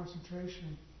develop the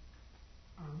concentration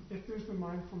if there's the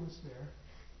mindfulness there,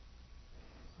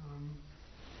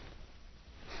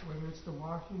 whether it's the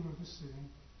walking or the sitting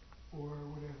or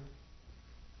whatever?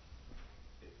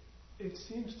 It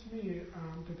seems to me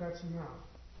that that's enough.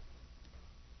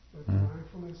 That the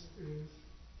mindfulness is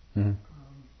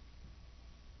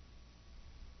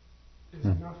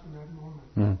enough in that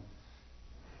moment.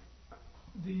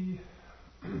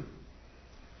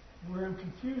 Where I'm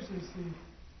confused is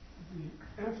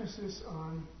the emphasis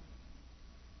on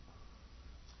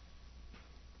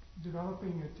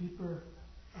developing a deeper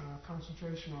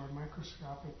concentration or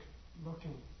microscopic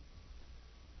looking.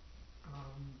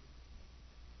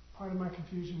 Part of my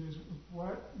confusion is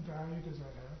what value does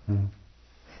that have?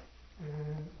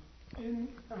 And in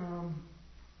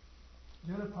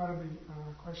the other part of the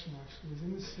question actually is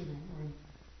in the sitting when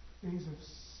things have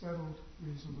settled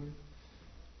reasonably.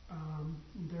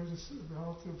 There's a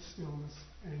relative stillness,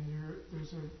 and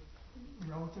there's a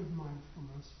relative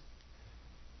mindfulness.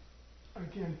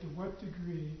 Again, to what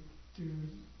degree do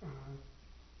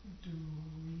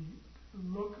we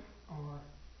look or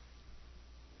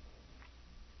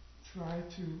try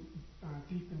to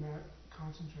deepen that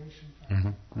concentration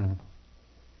factor?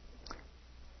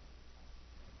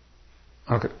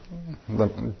 Okay.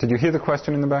 Did you hear the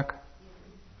question in the back?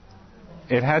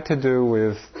 It had to do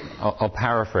with, I'll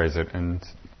paraphrase it and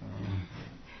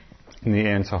in the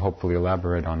answer hopefully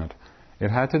elaborate on it. It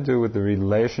had to do with the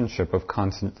relationship of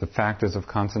the factors of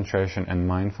concentration and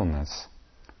mindfulness.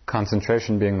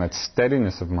 Concentration being that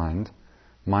steadiness of mind,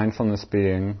 mindfulness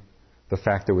being the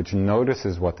factor which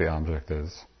notices what the object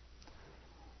is.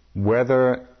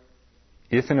 Whether,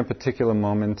 if in a particular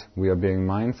moment we are being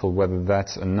mindful, whether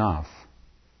that's enough,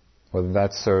 whether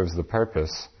that serves the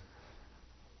purpose,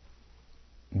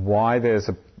 why there's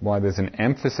an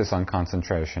emphasis on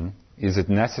concentration, is it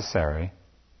necessary,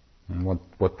 and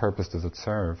what purpose does it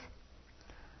serve?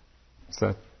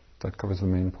 So that covers the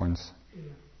main points.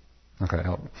 Yeah. Okay,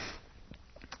 help.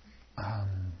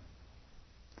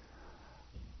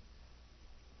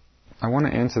 I want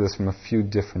to answer this from a few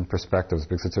different perspectives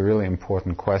because it's a really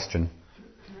important question.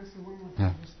 Can I say one more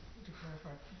thing, just to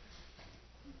clarify?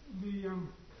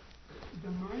 The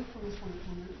mindfulness, when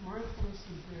the mindfulness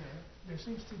is there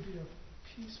seems to be a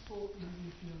peaceful,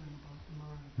 easy feeling about the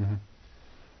mind. Mm-hmm.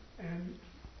 And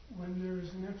when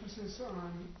there's an emphasis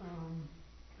on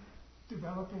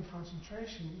developing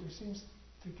concentration, there seems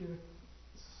to get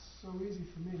so easy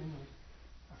for me,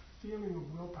 a feeling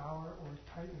of willpower or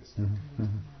tightness. Mm-hmm.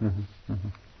 Mm-hmm. Mm-hmm.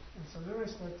 And so then I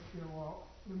start to feel, well,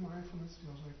 the mindfulness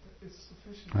feels like it's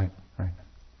sufficient. Right. Anyway.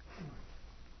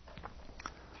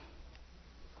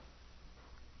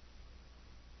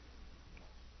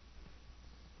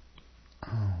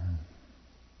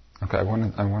 Okay, I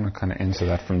want to kind of answer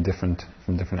that from different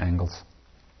angles.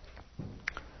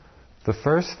 The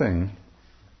first thing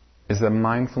is that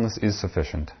mindfulness is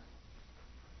sufficient.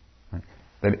 Right?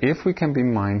 That if we can be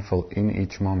mindful in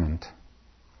each moment,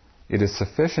 it is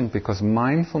sufficient because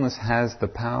mindfulness has the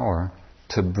power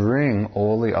to bring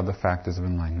all the other factors of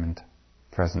enlightenment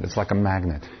present. It's like a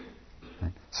magnet.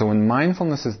 Right? So when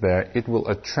mindfulness is there, it will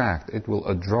attract, it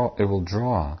will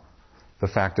draw the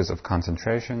factors of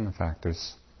concentration, the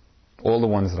factors, all the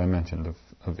ones that I mentioned,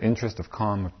 of interest, of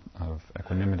calm, of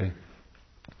equanimity,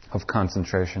 of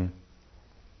concentration.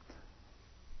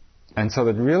 And so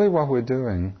that really what we're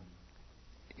doing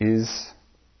is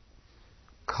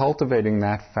cultivating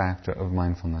that factor of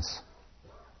mindfulness.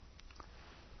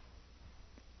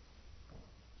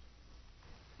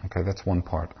 Okay, that's one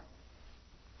part.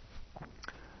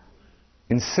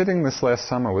 In sitting this last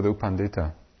summer with U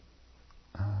Pandita,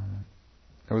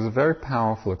 it was a very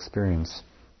powerful experience.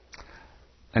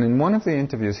 And in one of the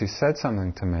interviews, he said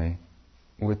something to me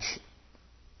which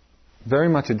very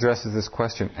much addresses this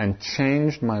question and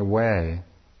changed my way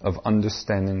of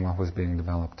understanding what was being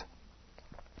developed.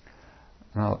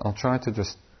 And I'll try to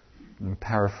just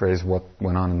paraphrase what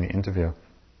went on in the interview.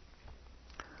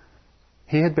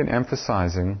 He had been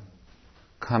emphasizing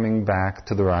coming back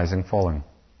to the rising falling.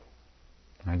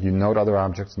 Right? You note other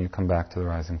objects and you come back to the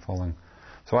rising falling.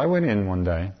 So I went in one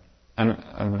day,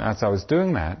 and as I was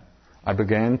doing that, I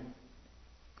began,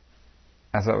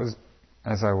 as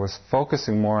I was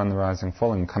focusing more on the rising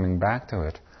falling, coming back to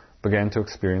it, began to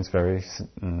experience very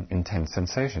intense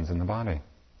sensations in the body.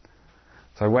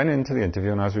 So I went into the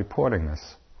interview and I was reporting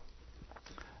this.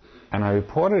 And I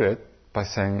reported it by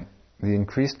saying the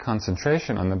increased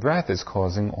concentration on the breath is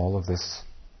causing all of this,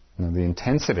 the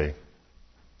intensity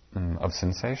of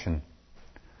sensation.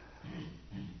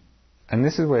 And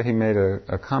this is where he made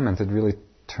a comment that really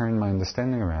turned my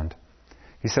understanding around.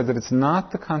 He said that it's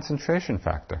not the concentration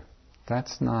factor.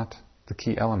 That's not the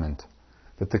key element.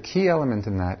 That the key element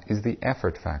in that is the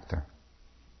effort factor.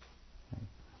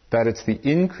 That it's the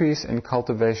increase in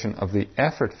cultivation of the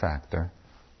effort factor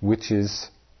which is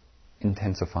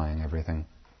intensifying everything.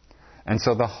 And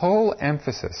so the whole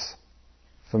emphasis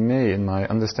for me in my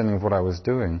understanding of what I was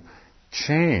doing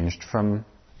changed from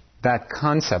that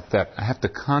concept that I have to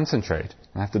concentrate,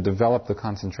 I have to develop the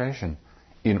concentration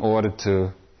in order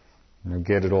to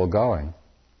get it all going.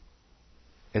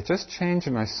 It just changed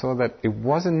and I saw that it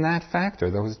wasn't that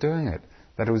factor that was doing it,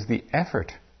 that it was the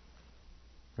effort.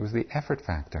 It was the effort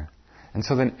factor. And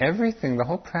so then everything, the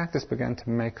whole practice began to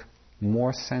make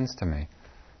more sense to me.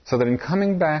 So that in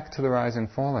coming back to the rising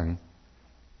falling,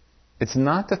 it's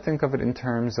not to think of it in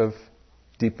terms of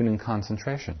deepening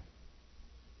concentration.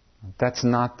 That's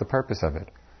not the purpose of it.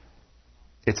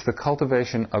 It's the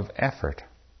cultivation of effort.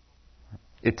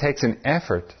 It takes an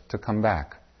effort to come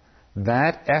back.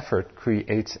 That effort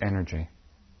creates energy.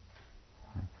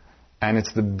 And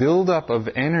it's the buildup of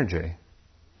energy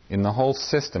in the whole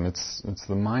system. It's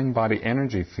the mind-body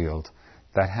energy field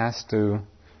that has to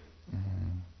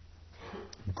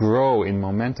grow in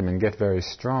momentum and get very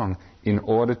strong in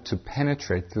order to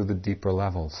penetrate through the deeper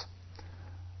levels.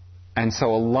 And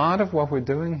so a lot of what we're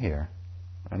doing here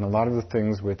And a lot of the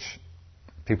things which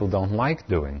people don't like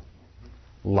doing,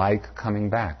 like coming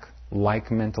back, like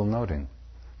mental noting.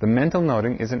 The mental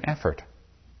noting is an effort.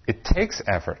 It takes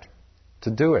effort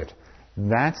to do it.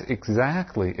 That's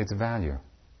exactly its value.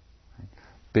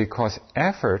 Because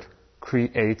effort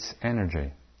creates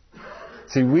energy.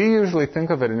 See, we usually think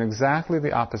of it in exactly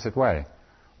the opposite way.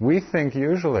 We think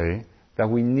usually that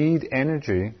we need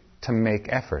energy to make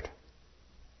effort.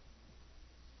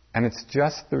 And it's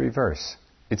just the reverse.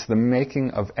 It's the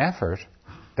making of effort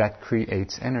that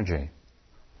creates energy.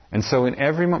 And so in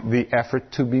every moment, the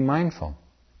effort to be mindful,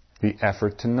 the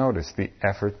effort to notice, the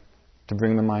effort to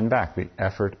bring the mind back, the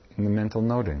effort in the mental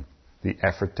noting, the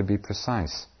effort to be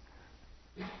precise.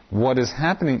 What is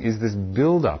happening is this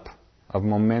build-up of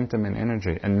momentum and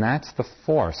energy, and that's the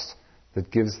force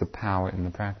that gives the power in the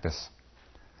practice.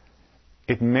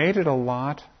 It made it a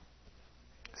lot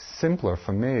simpler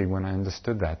for me when I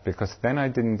understood that, because then I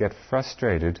didn't get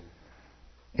frustrated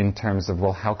in terms of,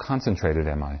 well, how concentrated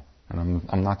am I? And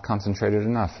I'm not concentrated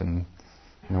enough, and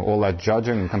all that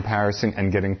judging and comparison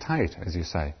and getting tight, as you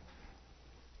say.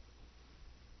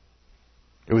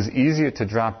 It was easier to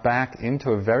drop back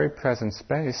into a very present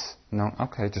space.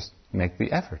 Just make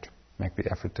the effort. Make the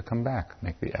effort to come back.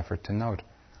 Make the effort to note.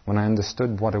 When I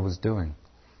understood what I was doing.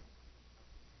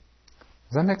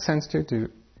 Does that make sense to you?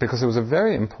 Because it was a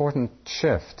very important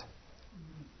shift.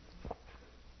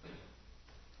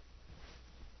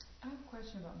 I have a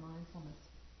question about mindfulness.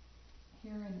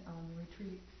 Here in the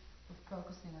retreat, we're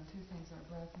focusing on two things, our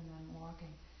breath and then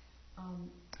walking.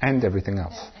 And everything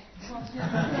else. Everything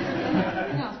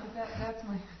else, but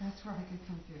that's where I get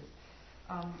confused.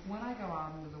 When I go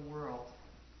out into the world,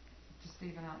 just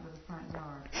even out into the front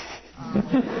yard,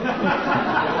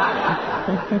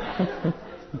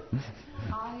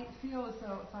 I feel as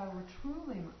though if I were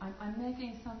truly, I'm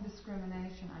making some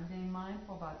discrimination. I'm being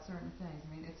mindful about certain things.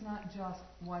 I mean, it's not just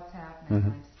what's happening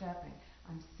when I'm stepping.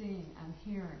 I'm seeing, I'm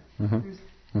hearing. There's,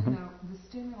 the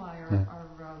stimuli are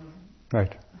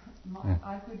right.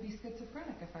 I could be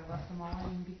schizophrenic if I left them all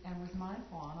and was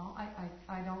mindful on all.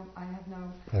 I have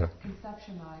no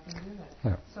conception that I can do that.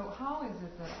 Yeah. So how is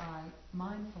it that I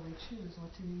mindfully choose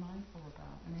what to be mindful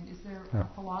about? I mean, is there a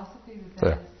philosophy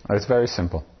that is... It's very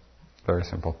simple. Very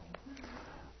simple.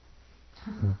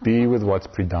 Be with what's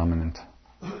predominant.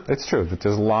 It's true that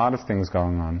there's a lot of things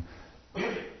going on.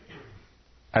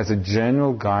 As a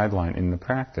general guideline in the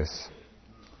practice,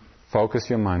 focus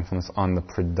your mindfulness on the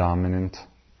predominant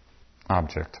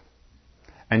object.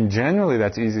 And generally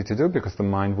that's easy to do because the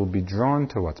mind will be drawn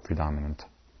to what's predominant.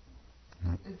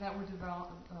 Is that what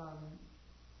developed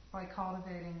by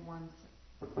cultivating one's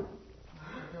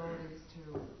abilities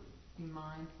to be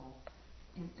mindful,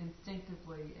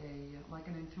 instinctively like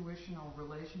an intuitional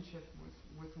relationship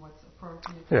with what's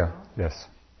appropriate to know? Yes.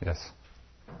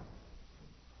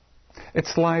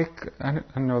 It's like, I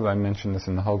don't know that I mentioned this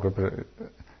in the whole group, but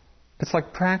it's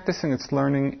like practicing, it's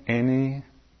learning any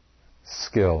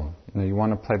skill. You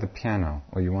want to play the piano,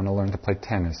 or you want to learn to play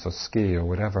tennis, or ski, or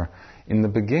whatever. In the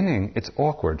beginning, it's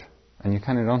awkward, and you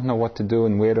kind of don't know what to do,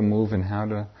 and where to move, and how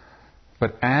to...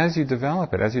 But as you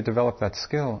develop it, as you develop that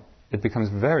skill, it becomes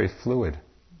very fluid,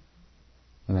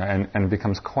 and it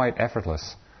becomes quite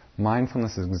effortless.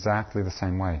 Mindfulness is exactly the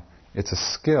same way. It's a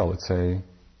skill, it's a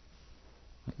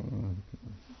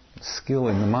skill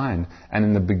in the mind. And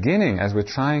in the beginning, as we're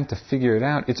trying to figure it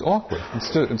out, it's awkward.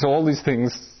 It's all these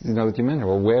things, that you mentioned.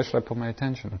 Well, where should I put my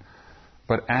attention?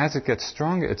 But as it gets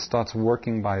stronger, it starts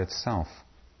working by itself.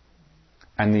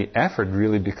 And the effort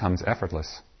really becomes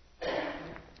effortless.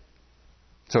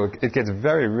 So it gets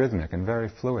very rhythmic and very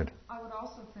fluid. I would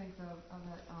also think that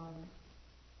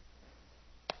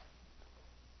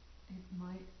it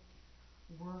might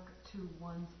work to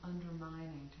one's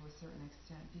undermining to a certain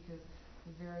extent, because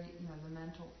the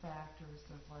mental factors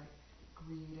of like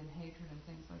greed and hatred and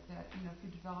things like that, if you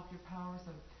develop your powers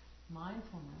of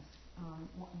mindfulness,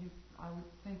 I would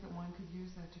think that one could use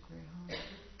that to great harm.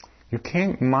 You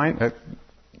can't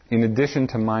in addition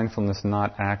to mindfulness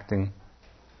not acting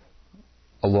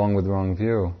along with wrong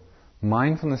view,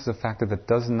 mindfulness is a factor that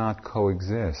does not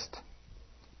coexist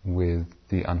with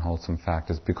the unwholesome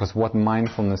factors, because what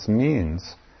mindfulness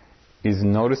means is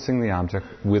noticing the object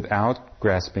without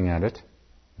grasping at it,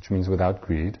 which means without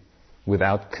greed,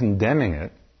 without condemning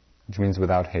it, which means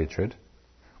without hatred,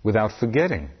 without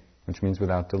forgetting, which means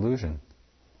without delusion.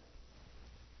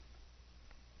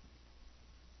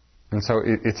 And so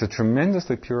it's a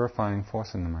tremendously purifying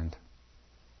force in the mind.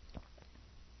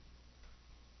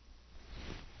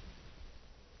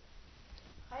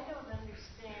 I don't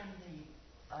understand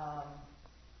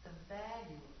the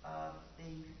value of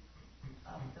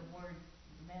the word,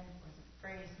 was the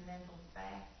phrase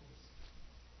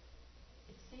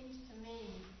seems to me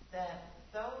that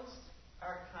those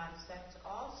are concepts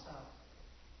also,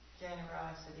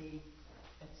 generosity,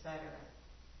 etc.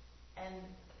 And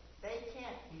they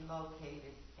can't be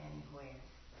located anywhere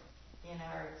in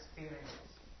our experience.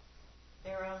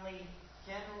 They're only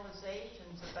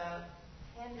generalizations about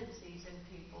tendencies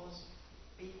in people's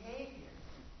behavior.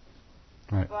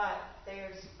 Right. But they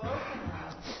are spoken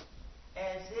of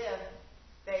as if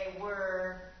they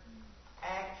were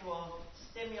actual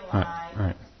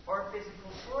stimuli or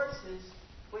physical forces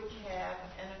which have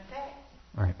an effect.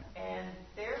 Right. And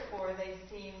therefore the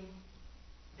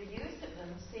use of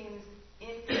them seems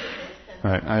inconsistent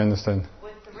Right, I understand.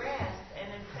 with the rest,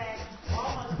 and in fact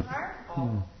almost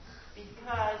harmful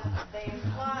because they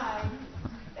imply,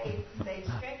 they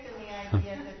strengthen the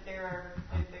idea that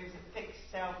there's a fixed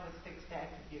self with fixed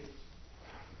attributes.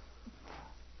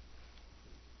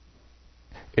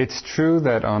 It's true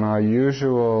that on our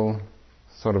usual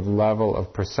sort of level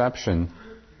of perception,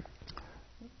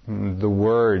 the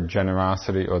word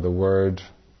generosity or the word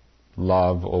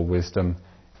love or wisdom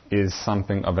is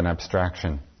something of an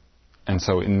abstraction. And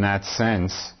so in that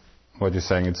sense, what you're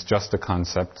saying, it's just a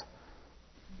concept,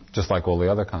 just like all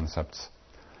the other concepts.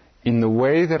 In the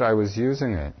way that I was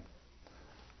using it,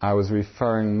 I was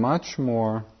referring much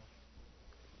more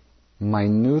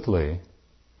minutely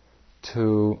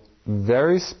to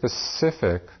very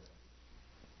specific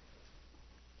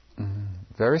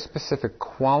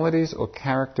qualities or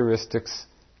characteristics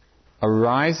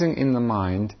arising in the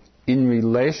mind in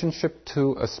relationship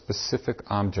to a specific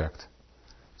object.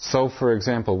 So, for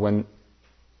example, when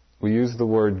we use the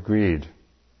word greed,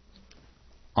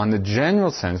 on the general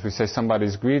sense, we say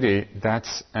somebody's greedy,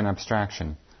 that's an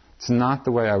abstraction. It's not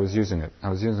the way I was using it. I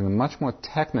was using it much more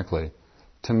technically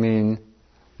to mean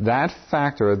that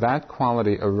factor or that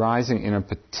quality arising in a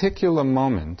particular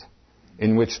moment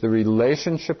in which the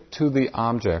relationship to the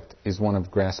object is one of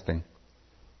grasping.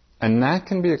 And that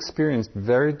can be experienced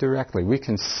very directly. We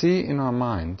can see in our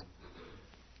mind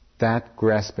that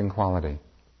grasping quality.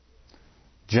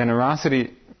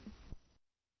 Generosity,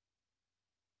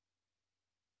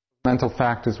 mental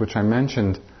factors which I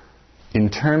mentioned, in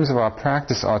terms of our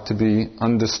practice ought to be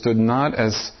understood not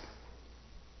as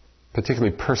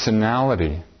particularly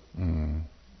personality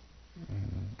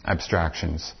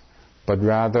abstractions, but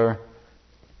rather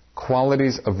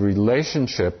qualities of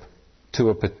relationship to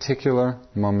a particular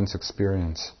moment's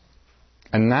experience.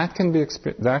 And that can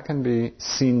be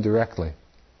seen directly.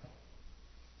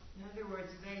 In other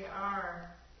words, they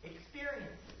are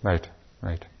experiences.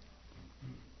 Right.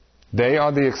 They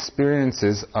are the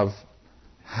experiences of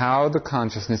how the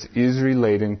consciousness is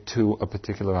relating to a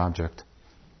particular object.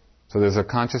 So there's a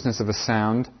consciousness of a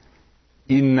sound.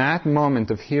 In that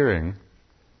moment of hearing,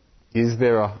 is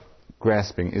there a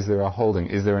grasping? Is there a holding?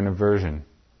 Is there an aversion?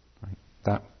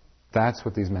 That's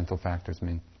what these mental factors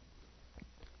mean.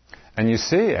 And you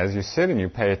see, as you sit and you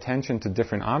pay attention to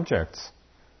different objects,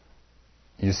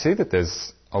 you see that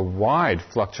there's a wide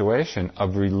fluctuation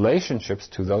of relationships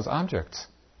to those objects.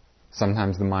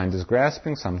 Sometimes the mind is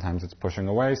grasping, sometimes it's pushing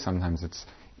away, sometimes it's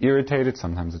irritated,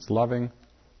 sometimes it's loving.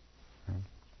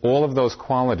 All of those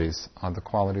qualities are the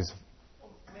qualities of...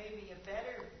 Maybe a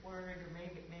better word, or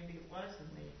maybe it was in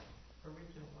the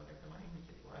original, whatever language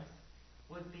it was,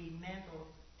 would be mental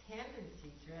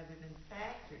tendencies rather than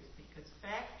factors, because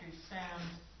factors sound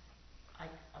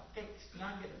like a fixed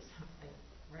nugget of something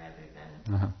rather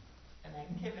than an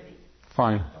activity.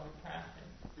 Fine. Or a process.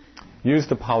 Use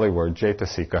the Pali word,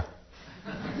 cetasika.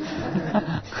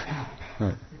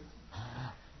 Right.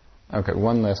 Okay,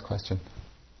 one last question.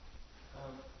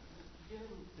 Given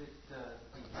that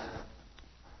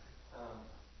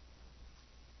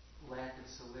the lack of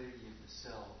solidity of the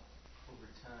self over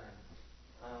time,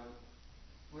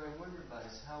 what I wonder about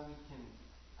is how we can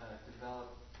develop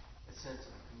a sense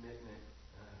of commitment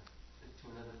to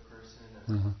another person,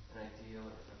 an ideal, or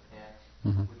a path,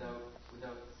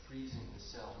 without freezing the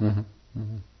self.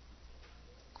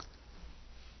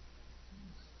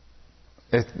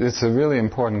 It's a really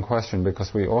important question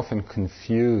because we often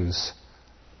confuse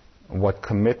what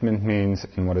commitment means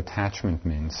and what attachment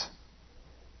means.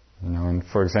 And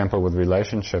for example, with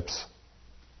relationships,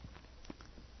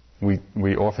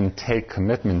 we often take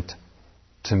commitment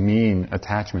to mean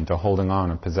attachment or holding on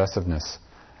or possessiveness.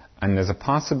 And there's a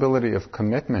possibility of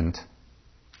commitment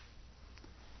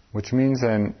which means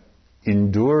an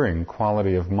enduring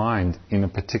quality of mind in a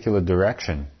particular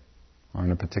direction or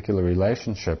in a particular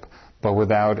relationship, but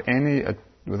without any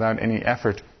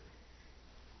effort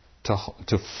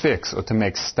to fix or to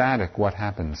make static what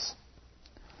happens.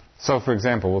 So, for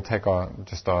example, we'll take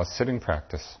our sitting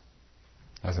practice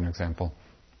as an example.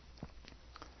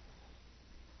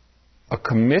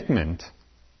 commitment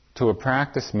to a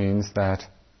practice means that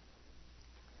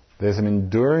there's an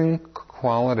enduring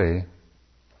quality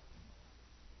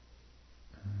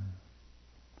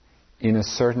in a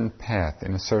certain path,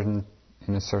 in a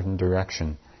certain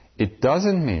direction. It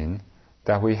doesn't mean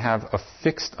that we have a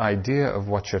fixed idea of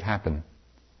what should happen.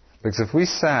 Because if we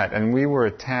sat and we were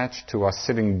attached to our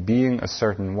sitting being a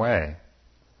certain way,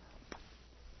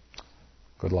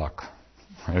 good luck.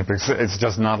 Right? Because it's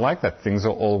just not like that. Things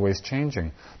are always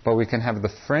changing. But we can have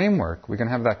the framework, we can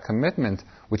have that commitment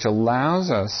which allows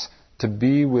us to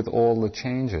be with all the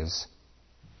changes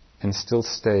and still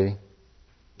stay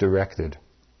directed.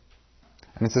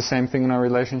 And it's the same thing in our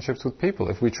relationships with people.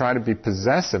 If we try to be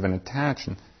possessive and attached,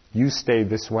 and you stay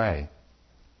this way,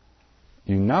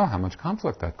 you know how much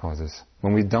conflict that causes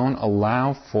when we don't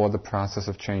allow for the process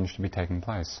of change to be taking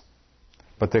place.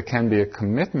 But there can be a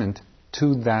commitment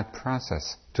to that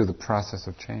process, to the process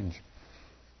of change.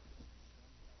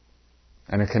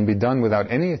 And it can be done without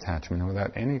any attachment,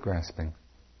 without any grasping.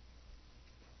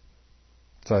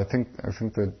 So I think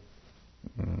that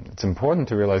it's important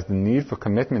to realize the need for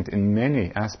commitment in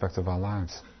many aspects of our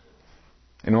lives.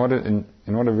 In order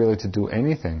really to do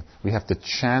anything, we have to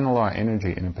channel our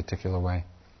energy in a particular way.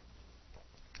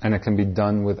 And it can be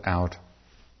done without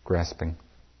grasping.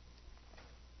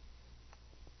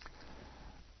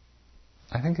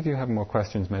 I think if you have more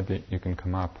questions, maybe you can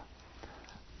come up.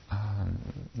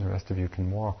 The rest of you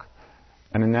can walk.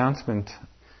 An announcement.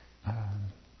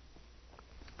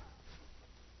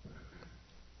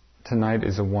 Tonight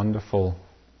is a wonderful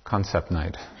concept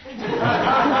night.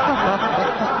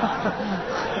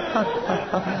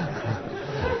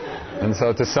 And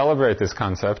so to celebrate this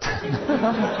concept,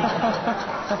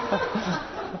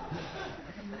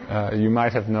 you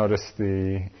might have noticed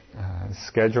the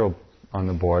schedule on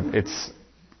the board. It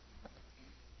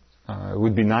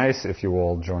would be nice if you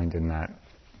all joined in that.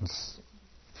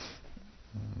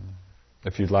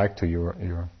 If you'd like to,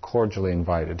 you're cordially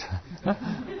invited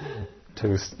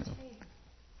to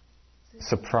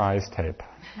surprise tape.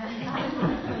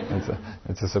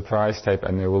 It's a surprise tape,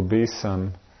 and there will be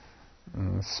some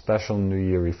special New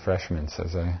Year refreshments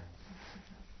as a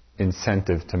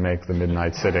incentive to make the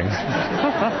midnight sitting.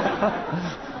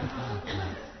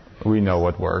 We know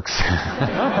what works.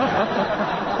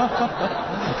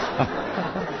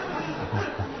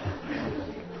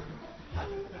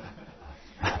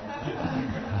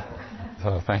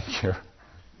 So thank you.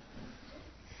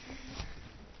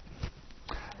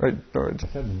 Right, I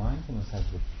said mindfulness has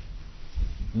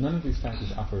none of these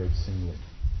factors operate singly.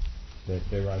 They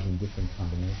arise in different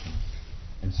combinations.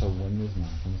 And so when there's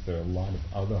mindfulness, there are a lot of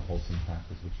other wholesome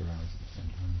factors which arise at the same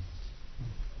time.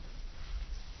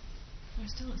 I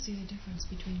still don't see the difference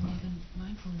between love and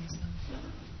mindfulness, though.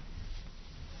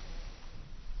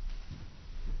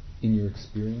 In your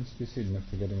experience, do you see it? Not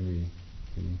forgetting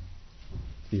the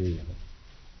theory of it.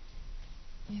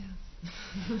 Yeah.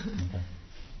 Okay.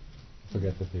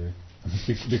 Forget the theory.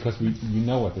 Because we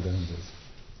know what the difference is.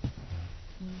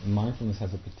 Mindfulness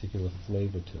has a particular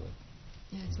flavor to it.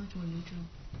 Yeah, it's much more neutral.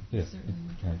 Yes, Certainly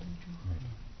much more neutral.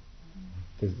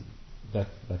 Because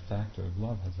that factor of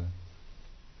love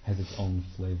has its own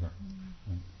flavor.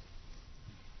 Right.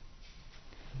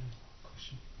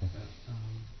 Question. Yes.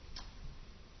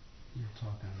 Your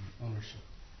talk on ownership,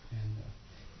 and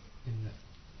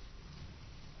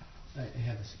I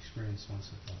had this experience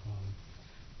once of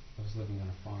I was living on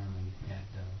a farm and had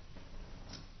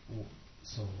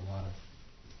sold a lot of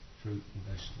fruit and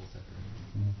vegetables at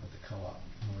the co-op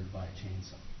in order to buy a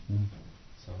chainsaw.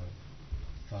 So I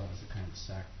thought it was a kind of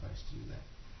sacrifice to do that.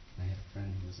 And I had a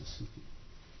friend who was a Sufi,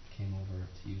 came over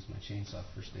to use my chainsaw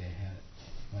the first day I had it.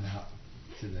 Went out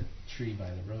to the tree by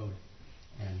the road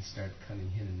and started cutting,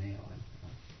 hit a nail and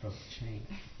broke the chain.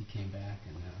 He came back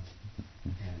and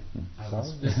I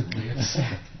was physically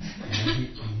upset. And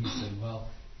he said, well,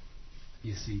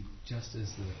 you see, just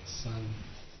as the sun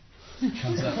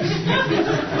comes up, it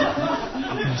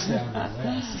comes down to the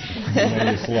west. And then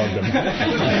you slugged him.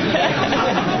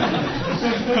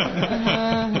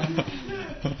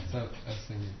 So I was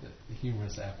thinking the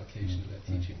humorous application of that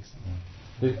teaching.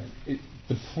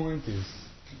 The point is,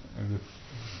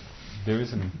 there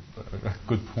is a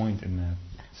good point in that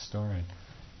story.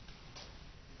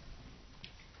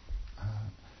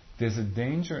 There's a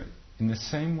danger in the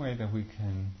same way that we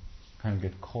can kind of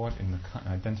get caught in the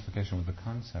identification with the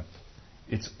concept.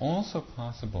 It's also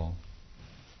possible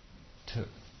to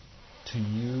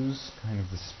use kind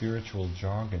of the spiritual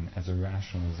jargon as a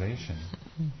rationalization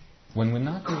when we're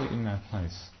not really in that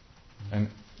place. And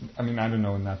I mean, I don't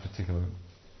know in that particular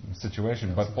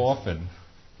situation, but often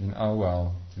Oh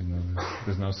well,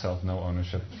 there's no self, no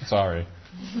ownership. Sorry.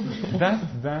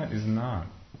 That is not.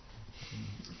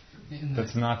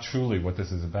 That's not truly what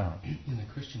this is about. In the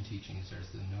Christian teachings, there's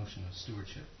the notion of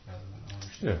stewardship rather than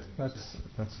ownership. Yeah,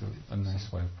 that's a nice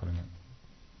way of putting it.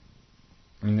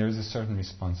 I mean, there is a certain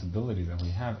responsibility that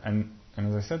we have, and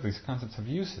as I said, these concepts have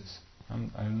uses.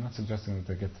 I'm not suggesting that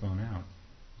they get thrown out.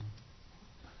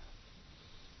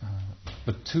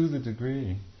 But to the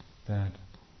degree that,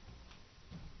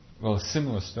 well, a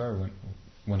similar story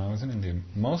when I was in India,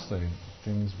 mostly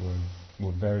things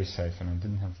were very safe and I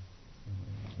didn't have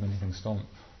many things stolen.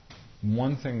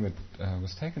 One thing that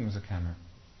was taken was a camera.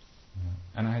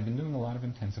 And I had been doing a lot of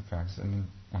intensive practice, and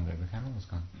one day the camera was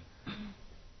gone.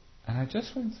 And I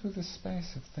just went through this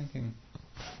space of thinking,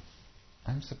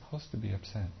 I'm supposed to be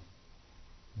upset,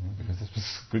 because this was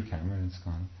a good camera and it's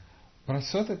gone. But I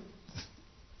saw that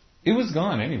it was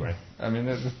gone anyway. I mean,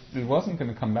 it wasn't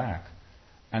going to come back.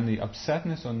 And the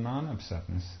upsetness or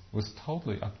non-upsetness was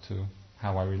totally up to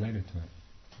how I related to it.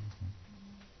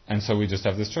 And so we just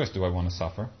have this choice. Do I want to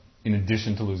suffer, in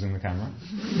addition to losing the camera?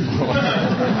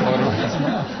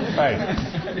 Right.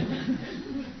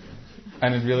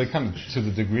 And it really comes to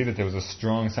the degree that there was a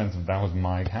strong sense of that was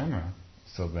my camera.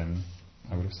 So then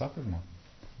I would have suffered more.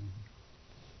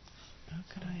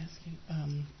 Could I ask you,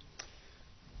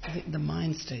 the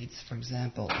mind states, for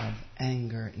example, of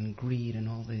anger and greed and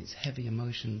all these heavy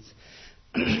emotions,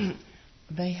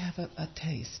 they have a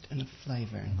taste and a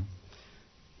flavor. Mm-hmm.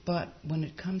 But when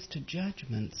it comes to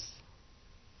judgments,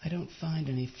 I don't find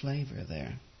any flavor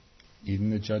there. Even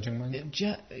the judging mind?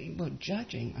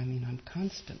 Judging. I mean, I'm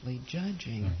constantly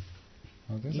judging. Right.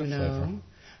 Oh, there's a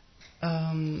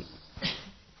flavor.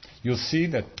 You'll see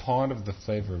that part of the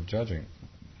flavor of judging,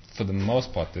 for the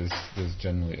most part, there's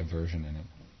generally aversion in it.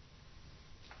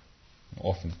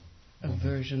 Often.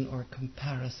 Aversion or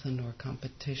comparison or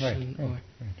competition. Right.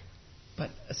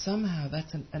 But somehow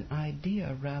that's an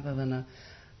idea rather than a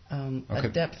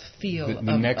depth feel of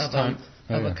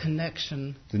a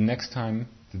connection. The next time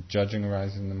the judging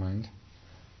arises in the mind,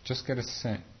 just get a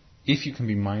sense, if you can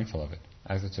be mindful of it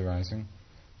as it's arising,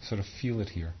 sort of feel it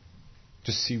here.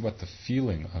 Just see what the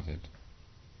feeling of it.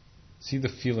 See the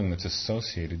feeling that's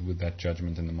associated with that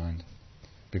judgment in the mind.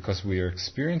 Because we are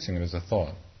experiencing it as a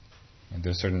thought. And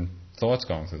there's certain thoughts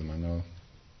going through them. I know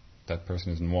that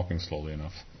person isn't walking slowly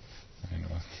enough.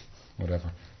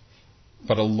 Whatever.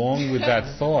 But along with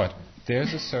that thought,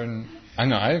 there's a certain...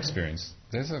 I experienced.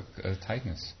 There's a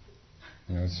tightness.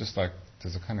 It's just like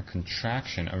there's a kind of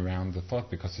contraction around the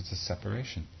thought because it's a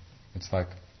separation. It's like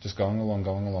just going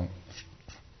along.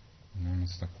 And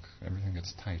it's like everything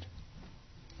gets tight.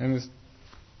 And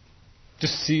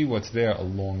just see what's there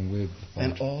along with the thought.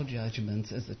 And all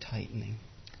judgments is a tightening.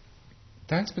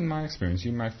 That's been my experience.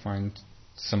 You might find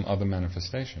some other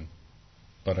manifestation,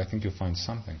 but I think you'll find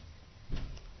something.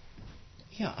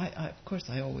 Yeah, I of course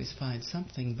I always find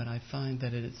something, but I find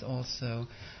that it is also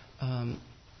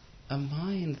a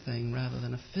mind thing rather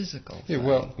than a physical thing.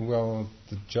 Well,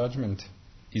 the judgment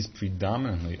is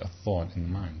predominantly a thought in the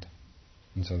mind.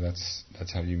 And so that's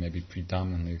how you may be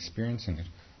predominantly experiencing it.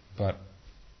 But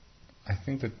I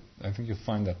think you'll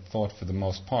find that thought, for the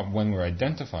most part, when we're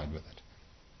identified with it,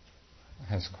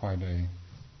 has quite a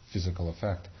physical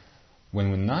effect.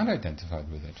 When we're not identified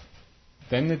with it,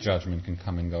 then the judgment can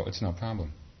come and go. It's no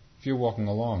problem. If you're walking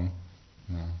along,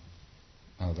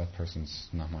 that person's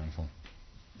not mindful.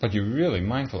 But you're really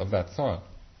mindful of that thought.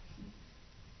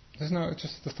 It's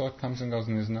just the thought comes and goes,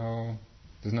 and there's no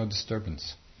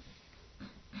disturbance.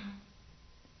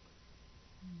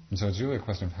 And so it's really a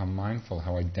question of how mindful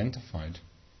or identified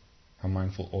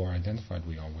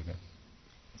we are with it.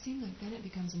 It seems like then it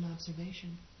becomes an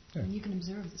observation. Yeah. When you can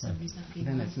observe that somebody's not being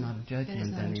then mindful. it's not a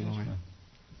judgment anymore.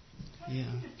 How do you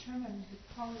determine the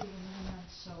quality of an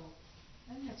unannounced soul?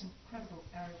 I think that's incredible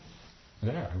arrogance.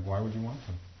 Yeah, why would you want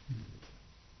to?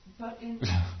 But in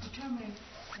determining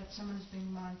that someone is being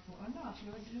mindful or not,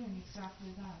 you're doing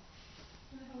exactly that.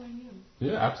 Who the hell are you?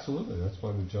 Yeah, absolutely. That's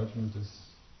why the judgment is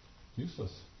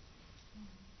useless.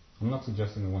 I'm not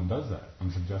suggesting that one does that.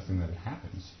 I'm suggesting that it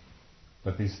happens.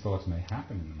 But these thoughts may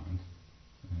happen in the mind.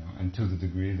 And to the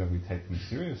degree that we take them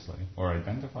seriously or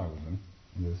identify with them,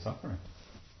 there's suffering.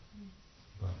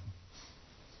 But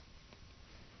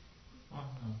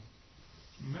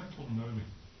mental noting.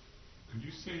 Could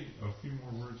you say a few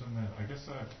more words on that? I guess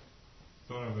I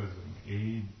thought of it as an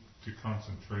aid to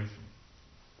concentration.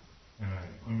 And I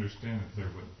understand it there,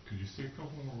 but could you say a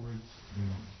couple more words in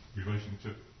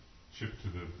relationship to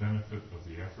the benefit of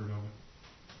the effort of it?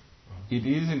 It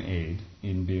is an aid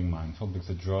in being mindful because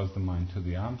it draws the mind to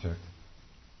the object.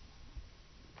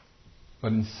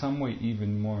 But in some way,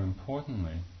 even more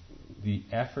importantly, the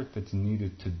effort that's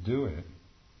needed to do it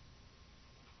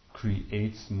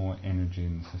creates more energy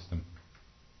in the system.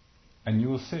 And you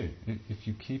will see, if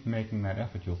you keep making that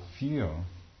effort, you'll feel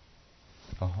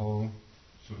the whole...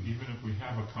 So even if we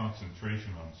have a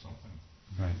concentration on something,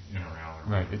 right, in or out,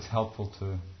 right, it's helpful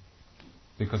to,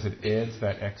 because it adds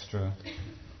that extra...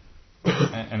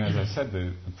 and as I said,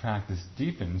 the practice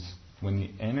deepens when the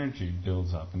energy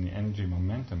builds up and the energy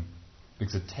momentum,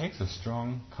 because it takes a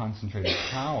strong, concentrated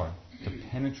power to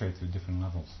penetrate through different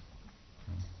levels.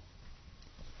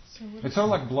 So it's sort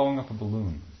of like blowing up a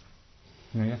balloon.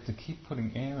 You have to keep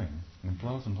putting air in, and it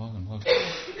blows and blows and blows.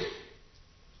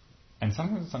 And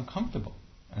sometimes it's uncomfortable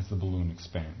as the balloon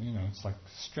expands. It's like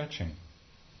stretching.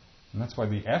 And that's why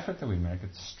the effort that we make,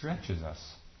 it stretches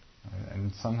us.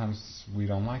 And sometimes we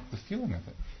don't like the feeling of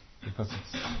it, because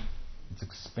it's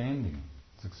expanding.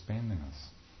 It's expanding us.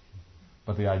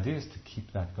 But the idea is to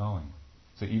keep that going.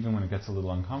 So even when it gets a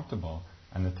little uncomfortable,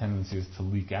 and the tendency is to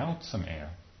leak out some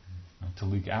air, to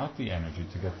leak out the energy,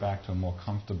 to get back to a more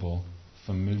comfortable,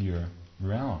 familiar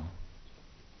realm,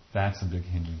 that's a big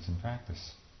hindrance in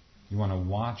practice. You want to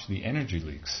watch the energy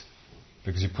leaks,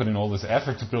 because you put in all this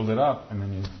effort to build it up, and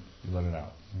then you let it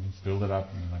out. And you build it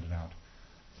up, and you let it out.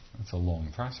 It's a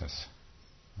long process.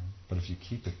 But if you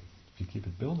keep it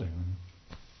building...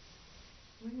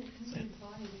 When it comes to the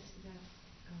body, it's that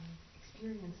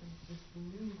experience of this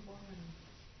balloon quality.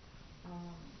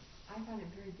 I find it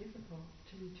very difficult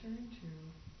to return to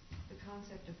the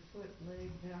concept of foot, leg,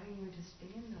 that I need to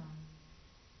stand on,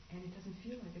 and it doesn't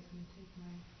feel like it's going to take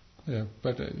my... Yeah,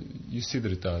 but you see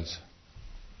that it does.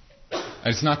 And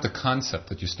it's not the concept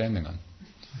that you're standing on.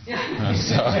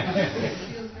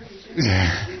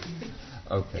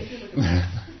 Okay.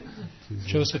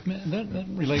 Joseph, that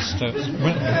relates to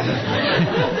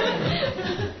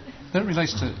that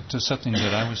relates to something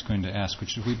that I was going to ask,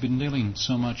 which is we've been dealing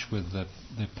so much with the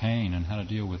pain and how to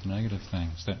deal with negative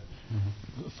things that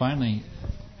finally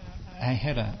I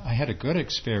had a good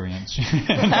experience.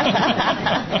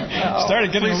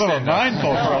 Started getting a little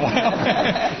mindful for a while,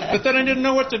 but then I didn't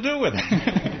know what to do with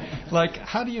it. Like,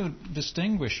 how do you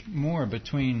distinguish more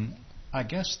between, I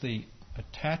guess, the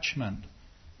attachment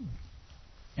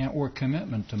or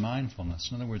commitment to mindfulness?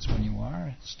 In other words, when you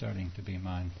are starting to be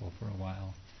mindful for a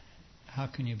while, how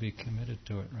can you be committed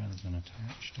to it rather than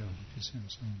attached to it, if you see what I'm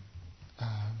saying?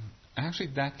 Actually,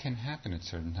 that can happen at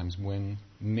certain times when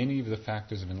many of the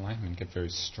factors of enlightenment get very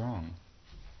strong.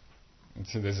 And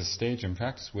so there's a stage in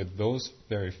practice where those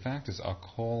very factors are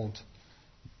called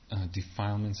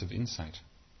defilements of insight.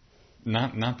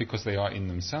 Not because they are in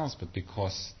themselves, but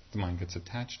because the mind gets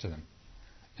attached to them.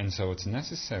 And so what's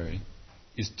necessary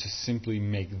is to simply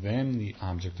make them the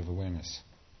object of awareness.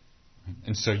 Right?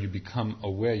 And so you become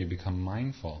aware, you become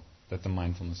mindful that the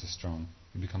mindfulness is strong.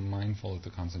 You become mindful that the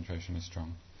concentration is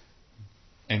strong.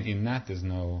 And in that there's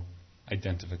no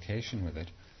identification with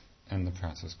it, and the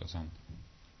process goes on.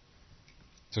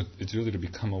 So it's really to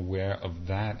become aware of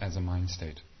that as a mind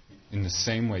state, in the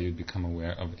same way you'd become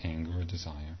aware of anger or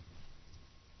desire.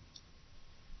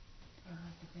 I'd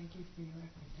like to thank you for your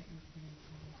effort that you're putting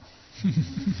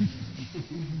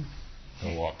forward. The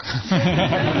walk.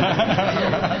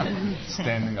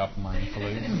 Standing up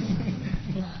mindfully.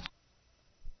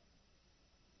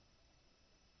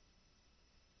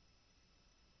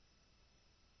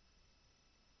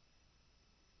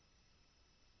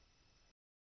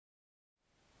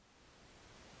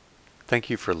 Thank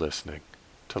you for listening.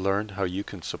 To learn how you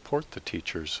can support the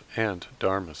teachers and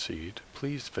Dharma Seed,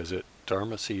 please visit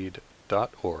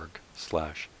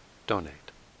dharmaseed.org/donate.